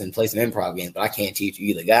class and play some improv games, but I can't teach you.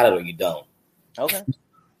 You either got it or you don't." Okay.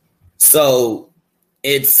 So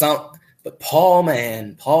but Paul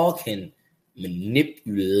can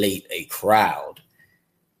manipulate a crowd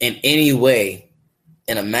in any way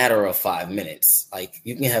in a matter of 5 minutes. Like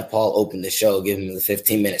you can have Paul open the show, give him the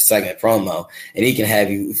 15-minute segment promo, and he can have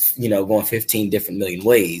you, going 15 different million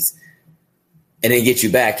ways and then get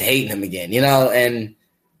you back to hating him again, and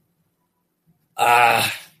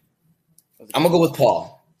I'm going to go with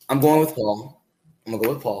Paul. I'm going with Paul.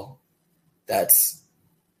 That's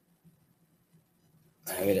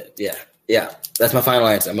my final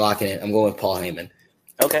answer. I'm locking it. I'm going with Paul Heyman.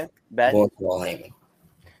 Okay, bet. I'm going with Paul Heyman.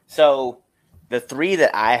 So the 3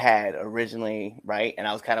 that I had originally, right, and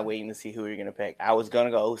I was kind of waiting to see who you're going to pick. I was going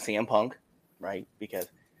to go CM Punk, right, because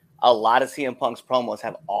a lot of CM Punk's promos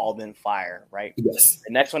have all been fire, right? Yes.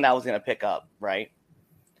 The next one I was going to pick up, right,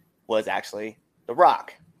 was actually The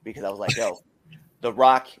Rock, because I was like, yo, The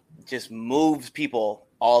Rock just moves people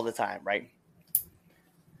all the time, right?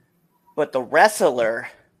 But the wrestler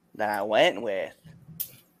that I went with,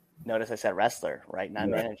 notice I said wrestler, right, not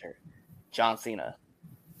manager, John Cena.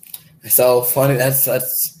 So funny. That's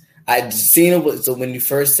I'd seen it. So when you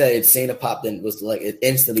first said it, Cena popped in. Was like it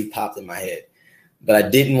instantly popped in my head, but I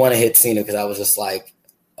didn't want to hit Cena because I was just like,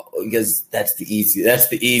 because that's the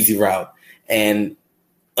easy route, and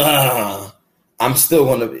I'm still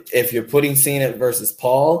going to. If you're putting Cena versus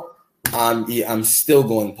Paul, I'm still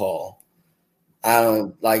going Paul. I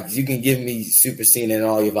don't you can give me Super Cena and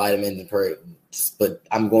all your vitamins and perks, but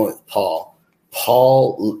I'm going with Paul.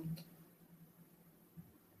 Paul.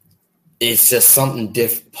 It's just something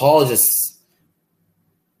different. Paul just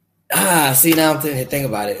see now I'm thinking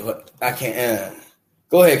about it. But I can't.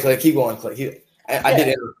 Go ahead, Clay. Keep going, Clay. I did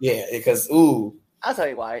it. Yeah, because I'll tell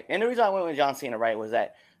you why. And the reason I went with John Cena, right, was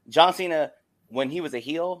that John Cena, when he was a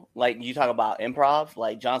heel, like you talk about improv,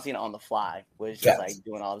 like John Cena on the fly was just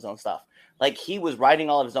doing all of his own stuff. Like he was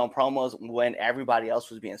writing all of his own promos when everybody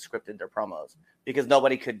else was being scripted their promos because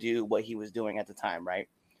nobody could do what he was doing at the time, right?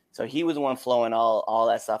 So he was the one flowing all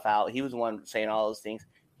that stuff out. He was the one saying all those things.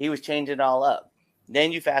 He was changing it all up.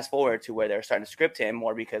 Then you fast forward to where they're starting to script him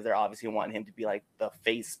more because they're obviously wanting him to be like the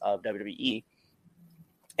face of WWE.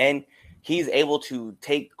 And he's able to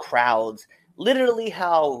take crowds literally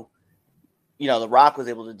how, The Rock was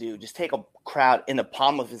able to do. Just take a crowd in the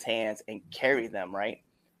palm of his hands and carry them, right?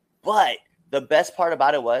 But the best part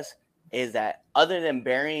about it is that other than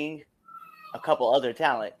burying a couple other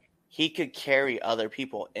talent, he could carry other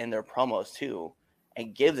people in their promos too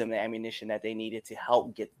and give them the ammunition that they needed to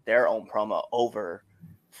help get their own promo over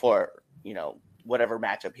for, whatever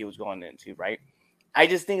matchup he was going into, right? I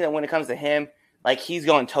just think that when it comes to him, he's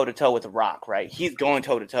going toe-to-toe with The Rock, right? He's going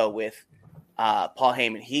toe-to-toe with Paul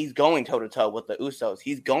Heyman. He's going toe-to-toe with the Usos.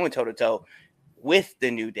 He's going toe-to-toe with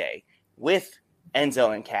The New Day, with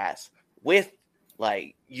Enzo and Cass, with,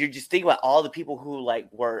 you just think about all the people who like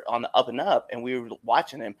were on the up and up, and we were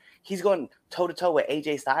watching him. He's going toe to toe with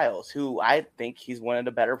AJ Styles, who I think he's one of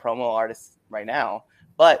the better promo artists right now.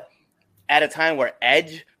 But at a time where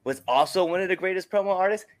Edge was also one of the greatest promo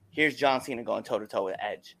artists, here's John Cena going toe to toe with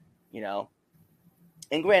Edge, you know.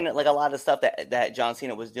 And granted, like a lot of stuff that John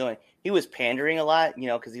Cena was doing, he was pandering a lot, you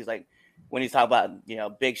know, because he's like, when he's talking about, you know,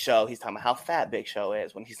 Big Show, he's talking about how fat Big Show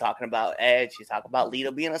is. When he's talking about Edge, he's talking about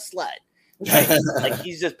Lita being a slut. Right? Like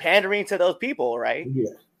he's just pandering to those people, right? Yeah.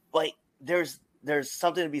 But there's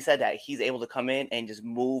something to be said that he's able to come in and just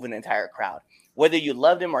move an entire crowd. Whether you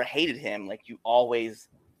loved him or hated him, like you always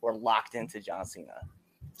were locked into John Cena.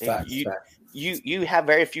 Facts. You have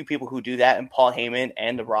very few people who do that, and Paul Heyman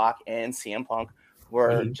and The Rock and CM Punk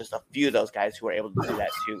were just a few of those guys who were able to do that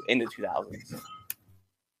too in the 2000s.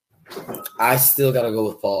 I still gotta go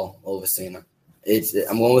with Paul over Cena.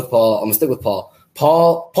 I'm going with Paul. I'm gonna stick with Paul.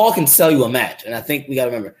 Paul can sell you a match, and I think we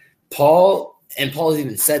gotta remember Paul has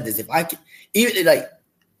even said this. If I can, even like,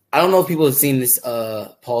 I don't know if people have seen this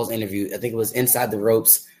Paul's interview. I think it was Inside the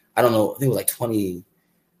Ropes. I don't know. I think it was like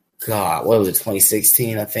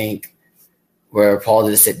 2016, I think, where Paul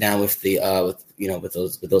did a sit down with the with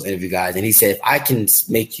those interview guys, and he said, if I can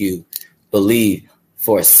make you believe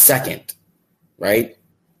for a second, right,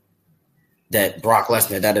 that Brock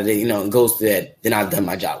Lesnar, goes through that, then I've done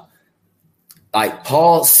my job. Like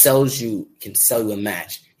Paul can sell you a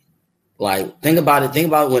match. Like think about it. Think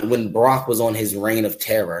about when Brock was on his reign of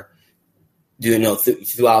terror,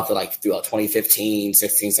 throughout 2015,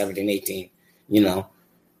 16, 17, 18. You know,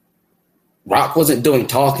 Brock wasn't doing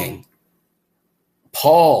talking.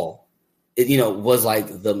 Paul, was like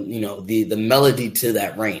the melody to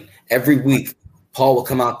that reign. Every week, Paul would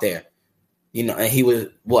come out there, and he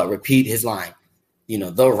would repeat his line,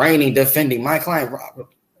 the reigning, defending my client, Robert.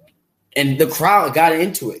 And the crowd got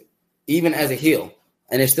into it, even as a heel,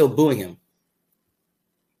 and they're still booing him.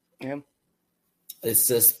 Yeah. It's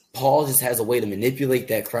just Paul just has a way to manipulate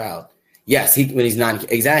that crowd. Yes, when he's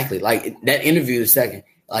not exactly like that interview. Second,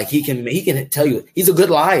 like he can tell you he's a good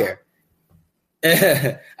liar.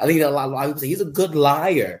 I think that a lot of people say he's a good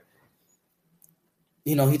liar.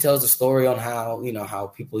 He tells a story on how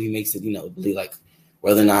people he makes it believe like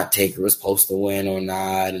whether or not Taker was supposed to win or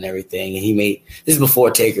not and everything. And this is before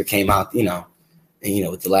Taker came out, with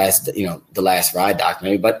the last Ride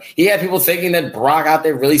documentary. But he had people thinking that Brock out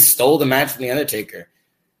there really stole the match from the Undertaker.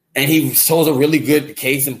 And he shows a really good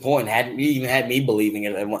case in point. He even had me believing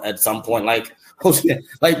it at some point, like, oh shit,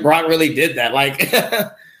 like Brock really did that. Like,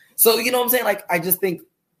 so you know what I'm saying? Like, I just think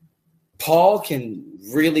Paul can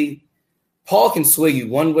sway you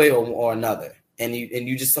one way or another. And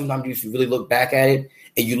you just sometimes you should really look back at it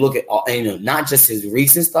and you look at not just his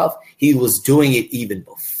recent stuff. He was doing it even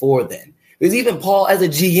before then. Because even Paul as a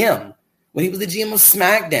GM, when he was the GM of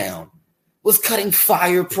SmackDown, was cutting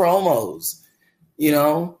fire promos.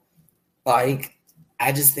 Like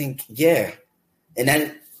I just think, yeah. And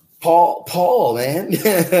then Paul, man.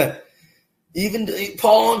 Even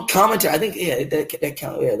Paul on commentary. I think that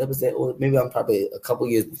count. Yeah, that was that. Or maybe I'm probably a couple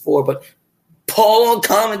years before, but Paul on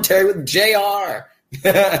commentary with JR.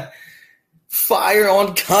 Fire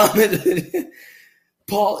on commentary.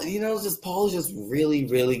 Paul is just really,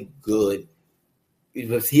 really good.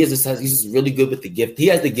 He's just really good with the gift. He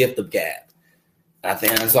has the gift of gab. I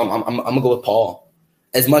think so. I'm gonna go with Paul.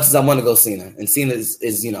 As much as I want to go Cena, and Cena is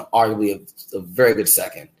arguably a very good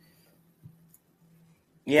second.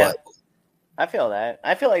 Yeah, but I feel that.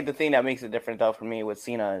 I feel like the thing that makes it different though for me with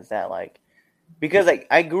Cena is that because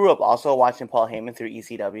I grew up also watching Paul Heyman through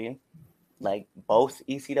ECW, like both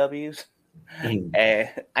ECWs, and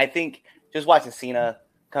I think just watching Cena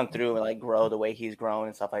come through and grow the way he's grown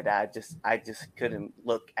and stuff like that, I just couldn't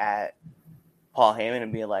look at Paul Heyman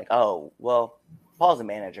and be like, oh well, Paul's a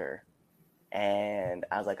manager, and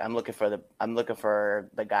I was like, I'm looking for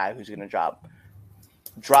the guy who's gonna drop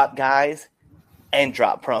guys and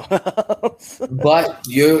drop promos. But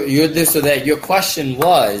you're this or that. Your question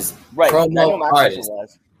was right. Promo I know my artist. question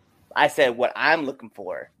was. I said what I'm looking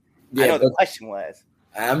for. Yeah, I know the question was.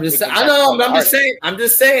 I'm just saying. I know. I'm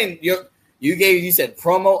just saying. You said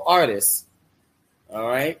promo artist. All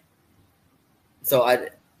right. So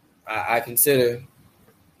I consider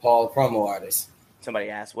Paul a promo artist. Somebody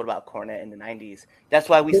asked, "What about Cornette in the '90s?" That's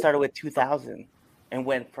why we started with 2000 and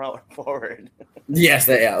went forward. Yes.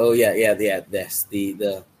 Yeah. Oh yeah. That's the.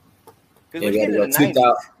 Because when you get in the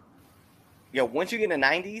 '90s, once you get in the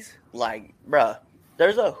 '90s, bruh,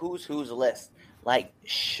 there's a who's list.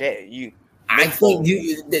 Shit, I think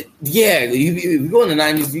you go in the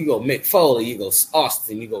 90s, you go Mick Foley, you go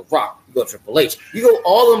Austin, you go Rock, you go Triple H, you go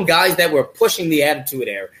all them guys that were pushing the Attitude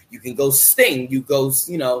Era. You can go Sting, you go,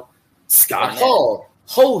 Scott Hall,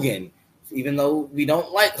 Hogan, even though we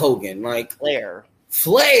don't like Hogan, like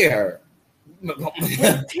Flair.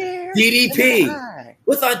 DDP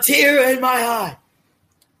with a tear in my eye.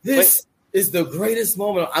 This is the greatest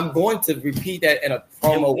moment. I'm going to repeat that in a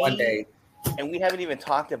promo one day. And we haven't even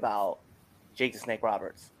talked about Jake the Snake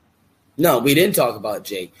Roberts. No, we didn't talk about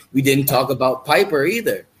Jake. We didn't talk about Piper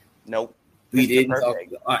either. Nope. We didn't talk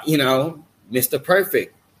about, Mr.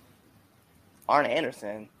 Perfect. Arn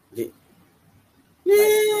Anderson. Yeah.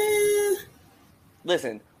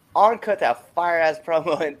 Listen, Arn cut that fire-ass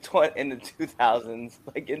promo in the 2000s.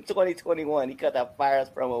 Like in 2021, he cut that fire-ass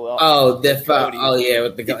promo. With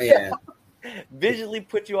the yeah. Visually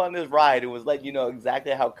put you on this ride. It was like,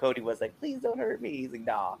 exactly how Cody was like, please don't hurt me. He's like,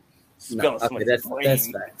 nah. That's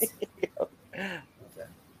facts.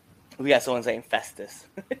 We got someone saying Festus.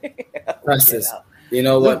 Festus. You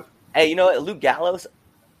know what? Hey, you know what? Luke Gallows,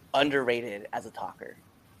 underrated as a talker.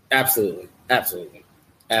 Absolutely.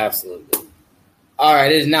 All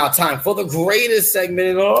right, it is now time for the greatest segment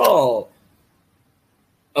in all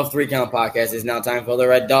of 3 Count Podcast. It's now time for the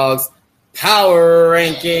Red Dogs Power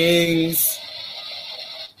Rankings.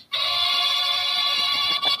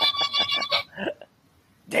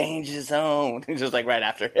 Danger Zone. Just like right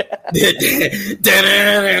after.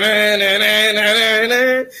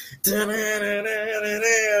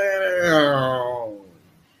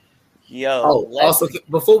 Yo. Also,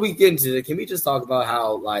 before we get into it, can we just talk about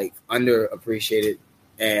how underappreciated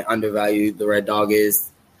and undervalued the Red Dog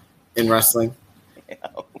is in wrestling?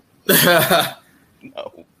 No.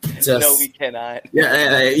 No, we cannot.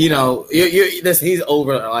 Yeah, he's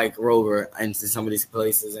over like Rover into some of these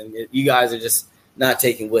places, and you guys are just not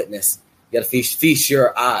taking witness. You got to feast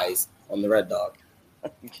your eyes on the Red Dog.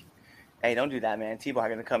 Hey, don't do that, man. T-Bar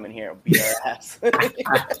gonna come in here and beat our ass.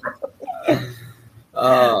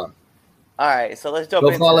 All right, so let's jump.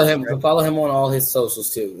 Go follow him. Go follow him on all his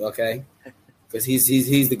socials too, okay? Because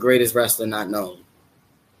he's the greatest wrestler not known.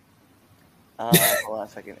 Hold on a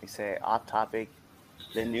second. You say off topic.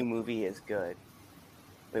 The new movie is good.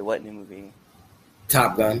 Wait, what new movie?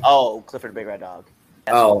 Top Gun. Oh, Clifford the Big Red Dog.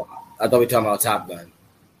 I thought we were talking about Top Gun.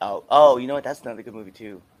 Oh, you know what? That's another good movie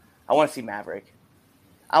too. I want to see Maverick.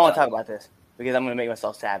 I want to talk about this because I'm going to make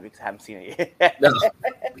myself sad because I haven't seen it yet. No.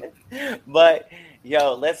 But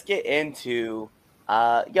let's get into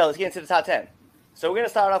the top 10. So we're going to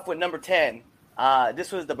start off with number 10.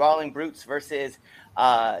 This was the Brawling Brutes versus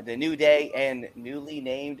the New Day and newly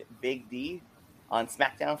named Big D on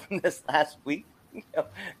SmackDown from this last week.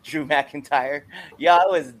 Drew McIntyre. Yeah, I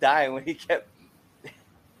was dying when he kept.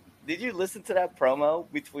 Did you listen to that promo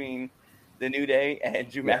between the New Day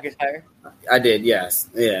and Drew McIntyre? I did. Yes.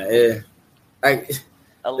 Yeah.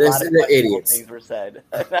 A lot of questionable things were said.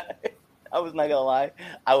 I was not gonna lie.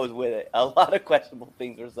 I was with it. A lot of questionable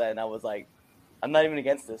things were said, and I was like, I'm not even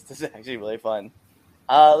against this. This is actually really fun.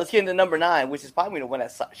 Let's get into number 9, which is probably the one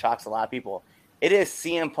that shocks a lot of people. It is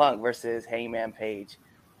CM Punk versus Hangman Page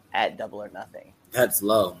at Double or Nothing. That's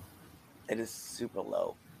low. It is super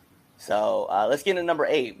low. So let's get into number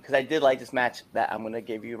 8 because I did like this match that I'm going to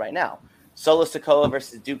give you right now. Solo Sikoa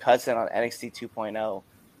versus Duke Hudson on NXT 2.0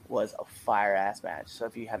 was a fire-ass match. So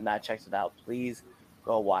if you have not checked it out, please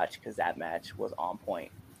go watch because that match was on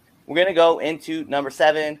point. We're going to go into number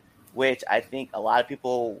 7, which I think a lot of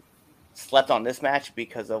people slept on this match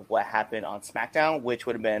because of what happened on SmackDown, which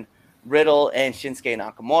would have been Riddle and Shinsuke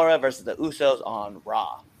Nakamura versus the Usos on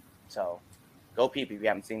Raw. So go peep if you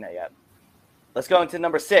haven't seen that yet. Let's go into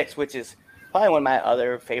number 6, which is probably one of my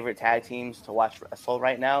other favorite tag teams to watch wrestle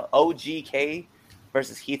right now. OGK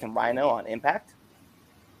versus Heath and Rhino on Impact.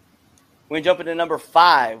 We're going to jump into number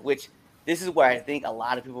 5, which this is where I think a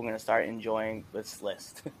lot of people are going to start enjoying this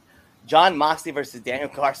list. Jon Moxley versus Daniel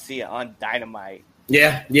Garcia on Dynamite.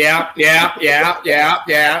 Yeah.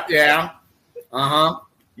 Uh-huh.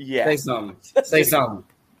 Yeah. Say something.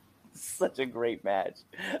 Such a great match.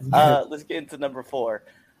 Let's get into number 4.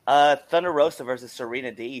 Thunder Rosa versus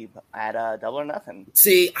Serena Deeb at Double or Nothing.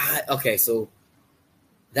 See, so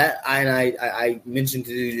that I mentioned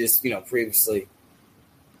to do this, previously.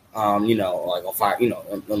 Like on fire,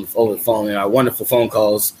 over the phone, and our wonderful phone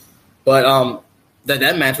calls. But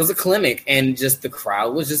that match was a clinic, and just the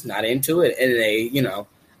crowd was just not into it, and they,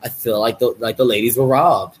 I feel like the ladies were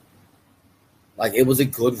robbed. Like it was a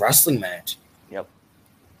good wrestling match. Yep.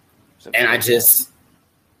 And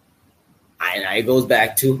it goes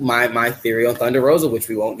back to my theory on Thunder Rosa, which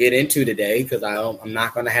we won't get into today because I'm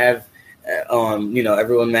not going to have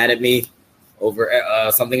everyone mad at me over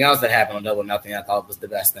something else that happened on Double or Nothing. I thought was the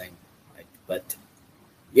best thing. But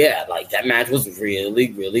yeah, like that match was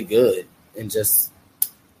really, really good, and just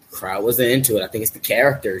the crowd wasn't into it. I think it's the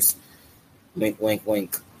characters. Wink, wink,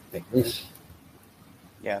 wink.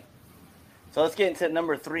 Yeah. So let's get into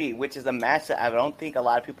number 3, which is a match that I don't think a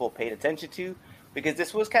lot of people paid attention to because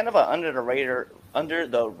this was kind of an under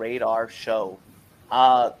the radar show.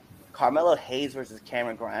 Carmelo Hayes versus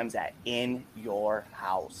Cameron Grimes at In Your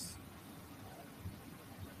House.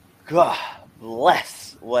 God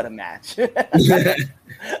bless, what a match.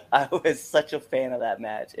 I was such a fan of that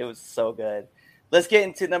match. It was so good. Let's get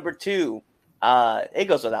into number 2. It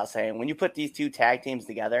goes without saying, when you put these two tag teams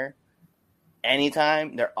together,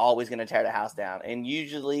 anytime, they're always going to tear the house down. And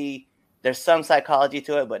usually there's some psychology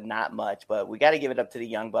to it, but not much. But we got to give it up to the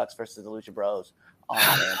Young Bucks versus the Lucha Bros on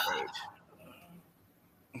Rampage.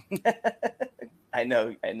 I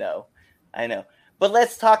know. But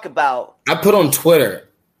let's talk about. I put on Twitter.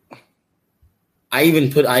 I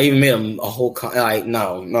even made a whole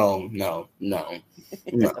no,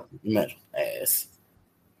 ass.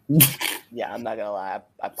 Yeah, I'm not gonna lie.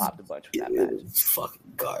 I popped a bunch with that match. It's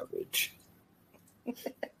fucking garbage.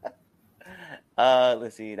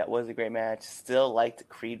 Let's see. That was a great match. Still liked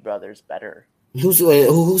Creed Brothers better. Who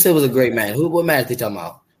said it was a great match? What match they talking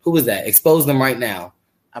about? Who was that? Expose them right now.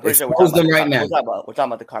 I'm pretty sure we're talking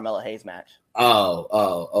about the Carmelo Hayes match.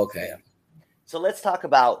 Oh, okay. So let's talk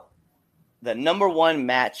about the number 1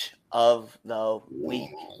 match of the week.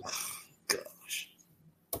 Gosh.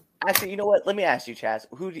 Actually, you know what? Let me ask you, Chaz.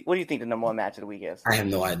 What do you think the number 1 match of the week is? I have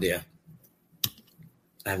no idea.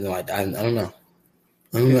 I don't know.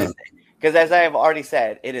 Because as I have already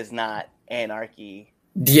said, it is not Anarchy.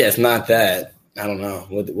 Yeah, it's not that. I don't know.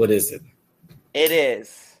 What is it? It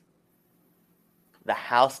is the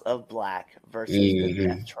House of Black versus the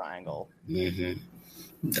Death Triangle.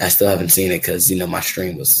 Mm-hmm. I still haven't seen it because, my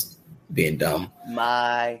stream was being dumb.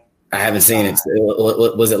 I haven't seen it.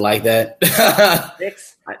 Was it like that?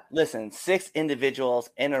 6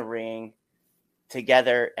 individuals in a ring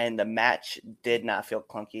together, and the match did not feel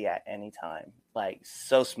clunky at any time. Like,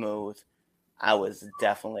 so smooth. I was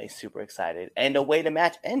definitely super excited. And the way the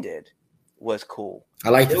match ended was cool. I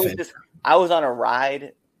liked it. I was on a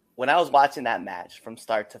ride. When I was watching that match from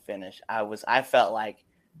start to finish, I felt like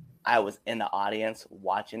I was in the audience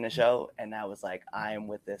watching the show, and I was like, I am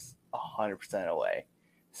with this 100% away.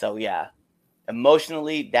 So, yeah,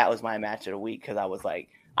 emotionally, that was my match of the week because I was like,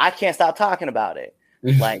 I can't stop talking about it.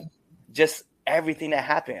 Like, just everything that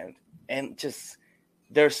happened. And just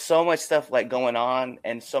there's so much stuff like going on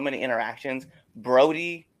and so many interactions.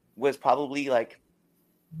 Brody was probably like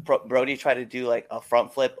Brody tried to do like a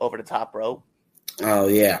front flip over the top rope. Oh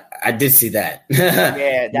yeah, I did see that.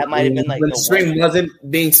 Yeah, that might have been like when the stream wasn't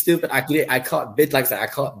being stupid. I caught bits, like I said, I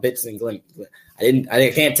caught bits and glimpses.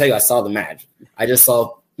 I can't tell you I saw the match. I just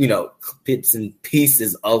saw bits and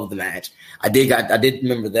pieces of the match. I did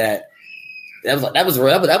remember that. That was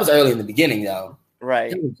early in the beginning though.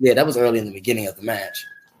 Right. That was early in the beginning of the match.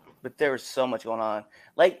 But there was so much going on.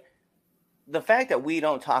 Like the fact that we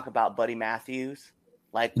don't talk about Buddy Matthews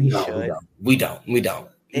like we should. We don't.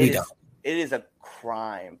 It is a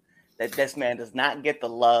crime that this man does not get the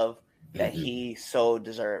love that he so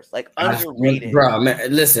deserves. Like underrated. Bro,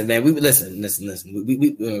 man, listen, man. Listen.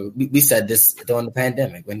 We said this during the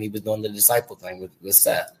pandemic when he was doing the disciple thing with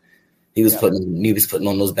Seth. He was putting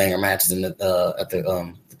on those banger matches in at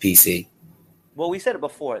the PC. Well, we said it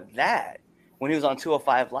before that when he was on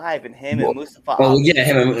 205 Live and him and Mustafa. Oh yeah,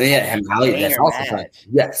 him Ali. That's also match.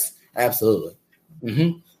 Yes, absolutely.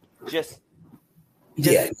 Mm-hmm. Just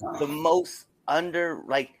the most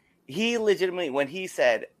he legitimately, when he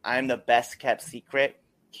said, I'm the best kept secret,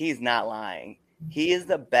 he's not lying. He is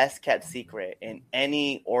the best kept secret in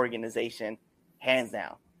any organization, hands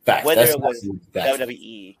down. Facts. Whether it was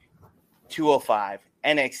WWE, 205,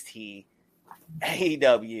 NXT,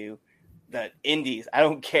 AEW, the Indies, I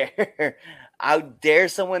don't care. I dare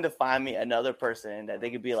someone to find me another person that they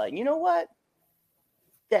could be like, you know what?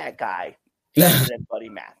 That guy is Buddy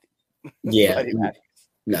Matthews. Yeah. Buddy Matthews.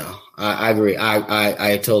 No, I agree.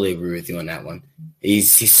 I totally agree with you on that one.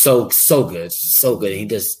 He's so good, so good. He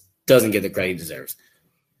just doesn't get the credit he deserves.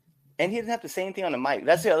 And he doesn't have to say anything on the mic.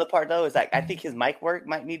 That's the other part, though. Is like I think his mic work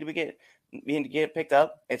might need to get picked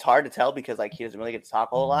up. It's hard to tell because like he doesn't really get to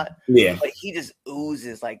talk a whole lot. Yeah, but he just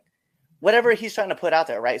oozes like whatever he's trying to put out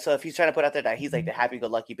there, right? So if he's trying to put out there that he's like the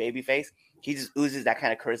happy-go-lucky baby face, he just oozes that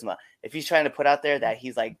kind of charisma. If he's trying to put out there that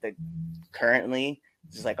he's like currently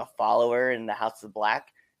just like a follower in the House of Black,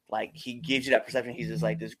 like he gives you that perception he's just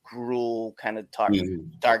like this gruel kind of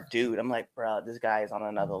dark dude. I'm like, bro, this guy is on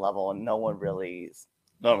another level and no one really is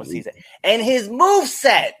normal season. And his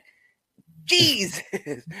moveset, Jesus,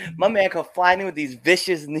 my man could fly in with these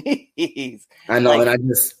vicious knees. I know, like,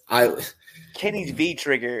 and Kenny's V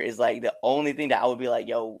trigger is like the only thing that I would be like,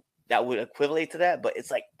 yo, that would equivalent to that. But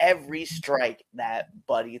it's like every strike that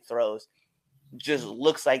Buddy throws just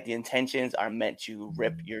looks like the intentions are meant to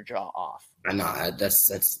rip your jaw off. I know that's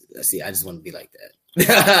see, I just want to be like that.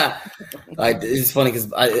 Like, it's funny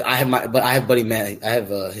because I have Buddy Man. I have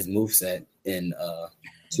his moveset in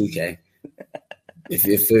 2K.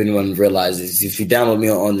 If anyone realizes, if you download me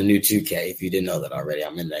on the new 2K, if you didn't know that already,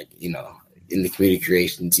 I'm in like, in the community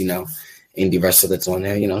creations, indie wrestler that's on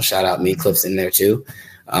there, shout out me, Cliff's in there too.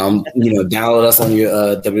 Download us on your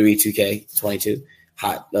WWE 2K22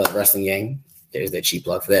 hot wrestling game. There's that cheap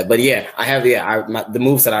plug for that. But yeah, I have the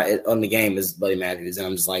moves that I on the game is Buddy Matthews, and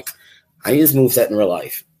I'm just like, I need this moveset in real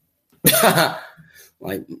life.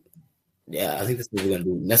 Like, yeah, I think that's what we're gonna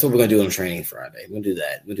do. That's what we're gonna do on Training Friday. We're gonna do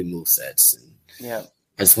that. We're gonna do movesets. Yeah.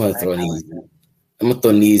 I just want to throw knees. I'm gonna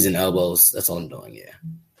throw knees and elbows. That's all I'm doing. Yeah.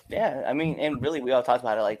 Yeah, I mean, and really, we all talked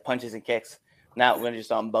about it, like punches and kicks. Now we're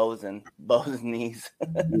just on bows and knees.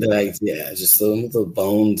 Like, yeah, just throw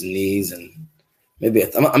bones and knees, and maybe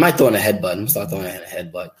I might throw in a headbutt. I'm gonna start throwing in a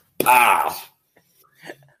headbutt. Ah.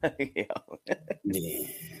 Yeah.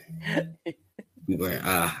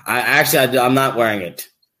 I'm not wearing it.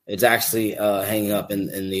 It's actually hanging up in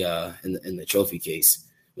the trophy case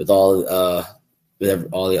with all the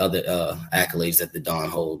other accolades that the Don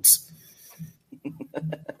holds.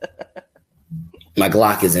 My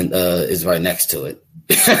Glock is right next to it.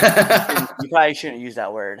 You probably shouldn't use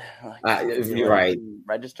that word. You're right.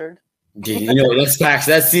 Registered? That's facts.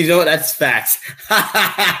 That's facts.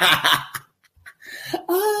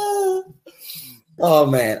 Oh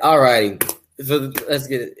man. All righty. So let's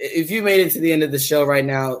get it. If you made it to the end of the show right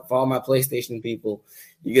now, for all my PlayStation people,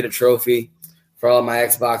 you get a trophy. For all my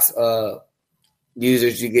Xbox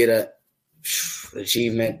users, you get an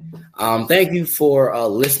achievement. Thank you for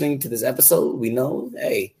listening to this episode. We know,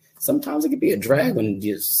 hey, sometimes it can be a drag when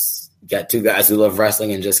you just got two guys who love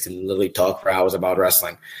wrestling and just can literally talk for hours about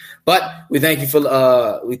wrestling. But we thank you from the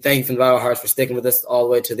bottom of our hearts for sticking with us all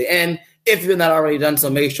the way to the end. If you've not already done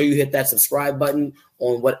so, make sure you hit that subscribe button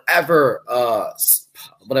on whatever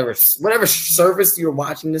service you're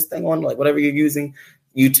watching this thing on, like whatever you're using,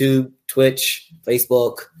 YouTube, Twitch,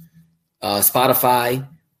 Facebook, Spotify,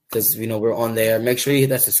 because we're on there. Make sure you hit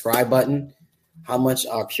that subscribe button. How much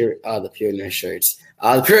are the Pure Ignorance shirts?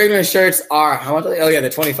 The Pure Ignorance shirts are how much? Oh yeah,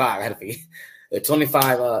 they're $25. I had to forget. They're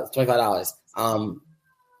 $25.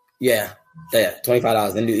 Yeah,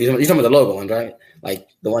 $25. And you're talking about the logo ones, right? Like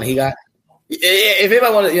the one he got. If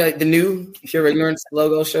anybody wanted, like the new Pure Ignorance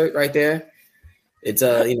logo shirt right there, it's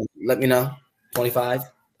let me know. 25.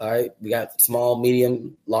 All right, we got small,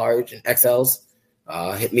 medium, large, and XLs.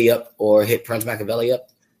 Hit me up or hit Prince Machiavelli up.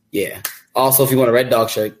 Yeah. Also, if you want a Red Dog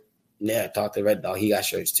shirt, yeah, talk to Red Dog. He got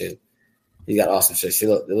shirts too. He got awesome shirts. See,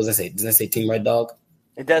 look, what does it say? Doesn't it say Team Red Dog?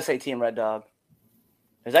 It does say Team Red Dog.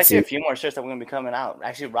 There's actually a few more shirts that we're going to be coming out.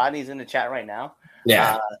 Actually, Rodney's in the chat right now.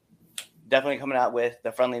 Yeah. Definitely coming out with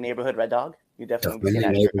the Friendly Neighborhood Red Dog. You definitely Friendly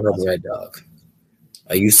Neighborhood Red Dog.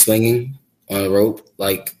 Are you swinging on a rope?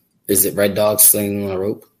 Like, is it Red Dog swinging on a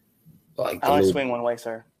rope? Like I only swing one way,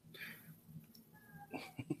 sir.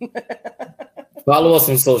 Follow us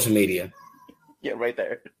on social media. Yeah, right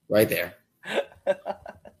there. Right there.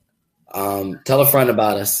 Tell a friend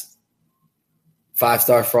about us.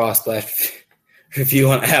 5-star Frost Splash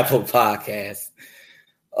review on Apple Podcasts.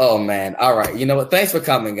 Oh man! All right, you know what? Thanks for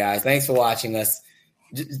coming, guys. Thanks for watching us.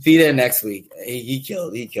 Just be there next week. He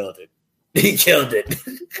killed it. He killed it.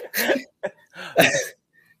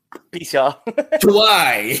 Peace, y'all.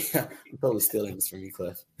 Why? I'm probably stealing this from you,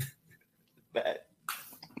 Cliff. Bad.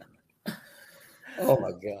 Oh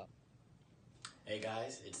my god. Hey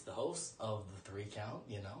guys, it's the host of the 3 Count,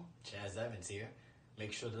 Chaz Evans here.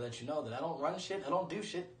 Make sure to let you know that I don't run shit, I don't do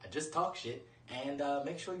shit, I just talk shit. And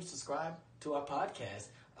make sure you subscribe to our podcast.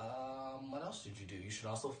 What else did you do? You should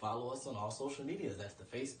also follow us on all social medias. That's the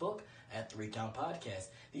Facebook at 3 Count Podcast,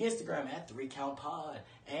 the Instagram at 3 Count Pod,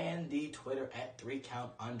 and the Twitter at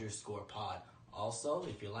 3Count_pod. Also,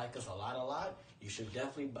 if you like us a lot, you should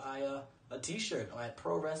definitely buy a t-shirt at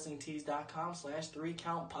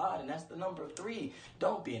prowrestlingtees.com/3countpod, and that's the number 3.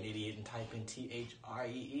 Don't be an idiot and type in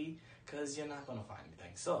THREE, because you're not going to find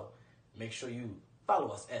anything. So make sure you follow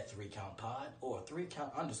us at 3CountPod or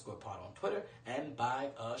 3Count_pod on Twitter and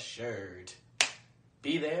buy a shirt.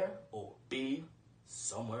 Be there or be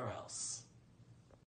somewhere else.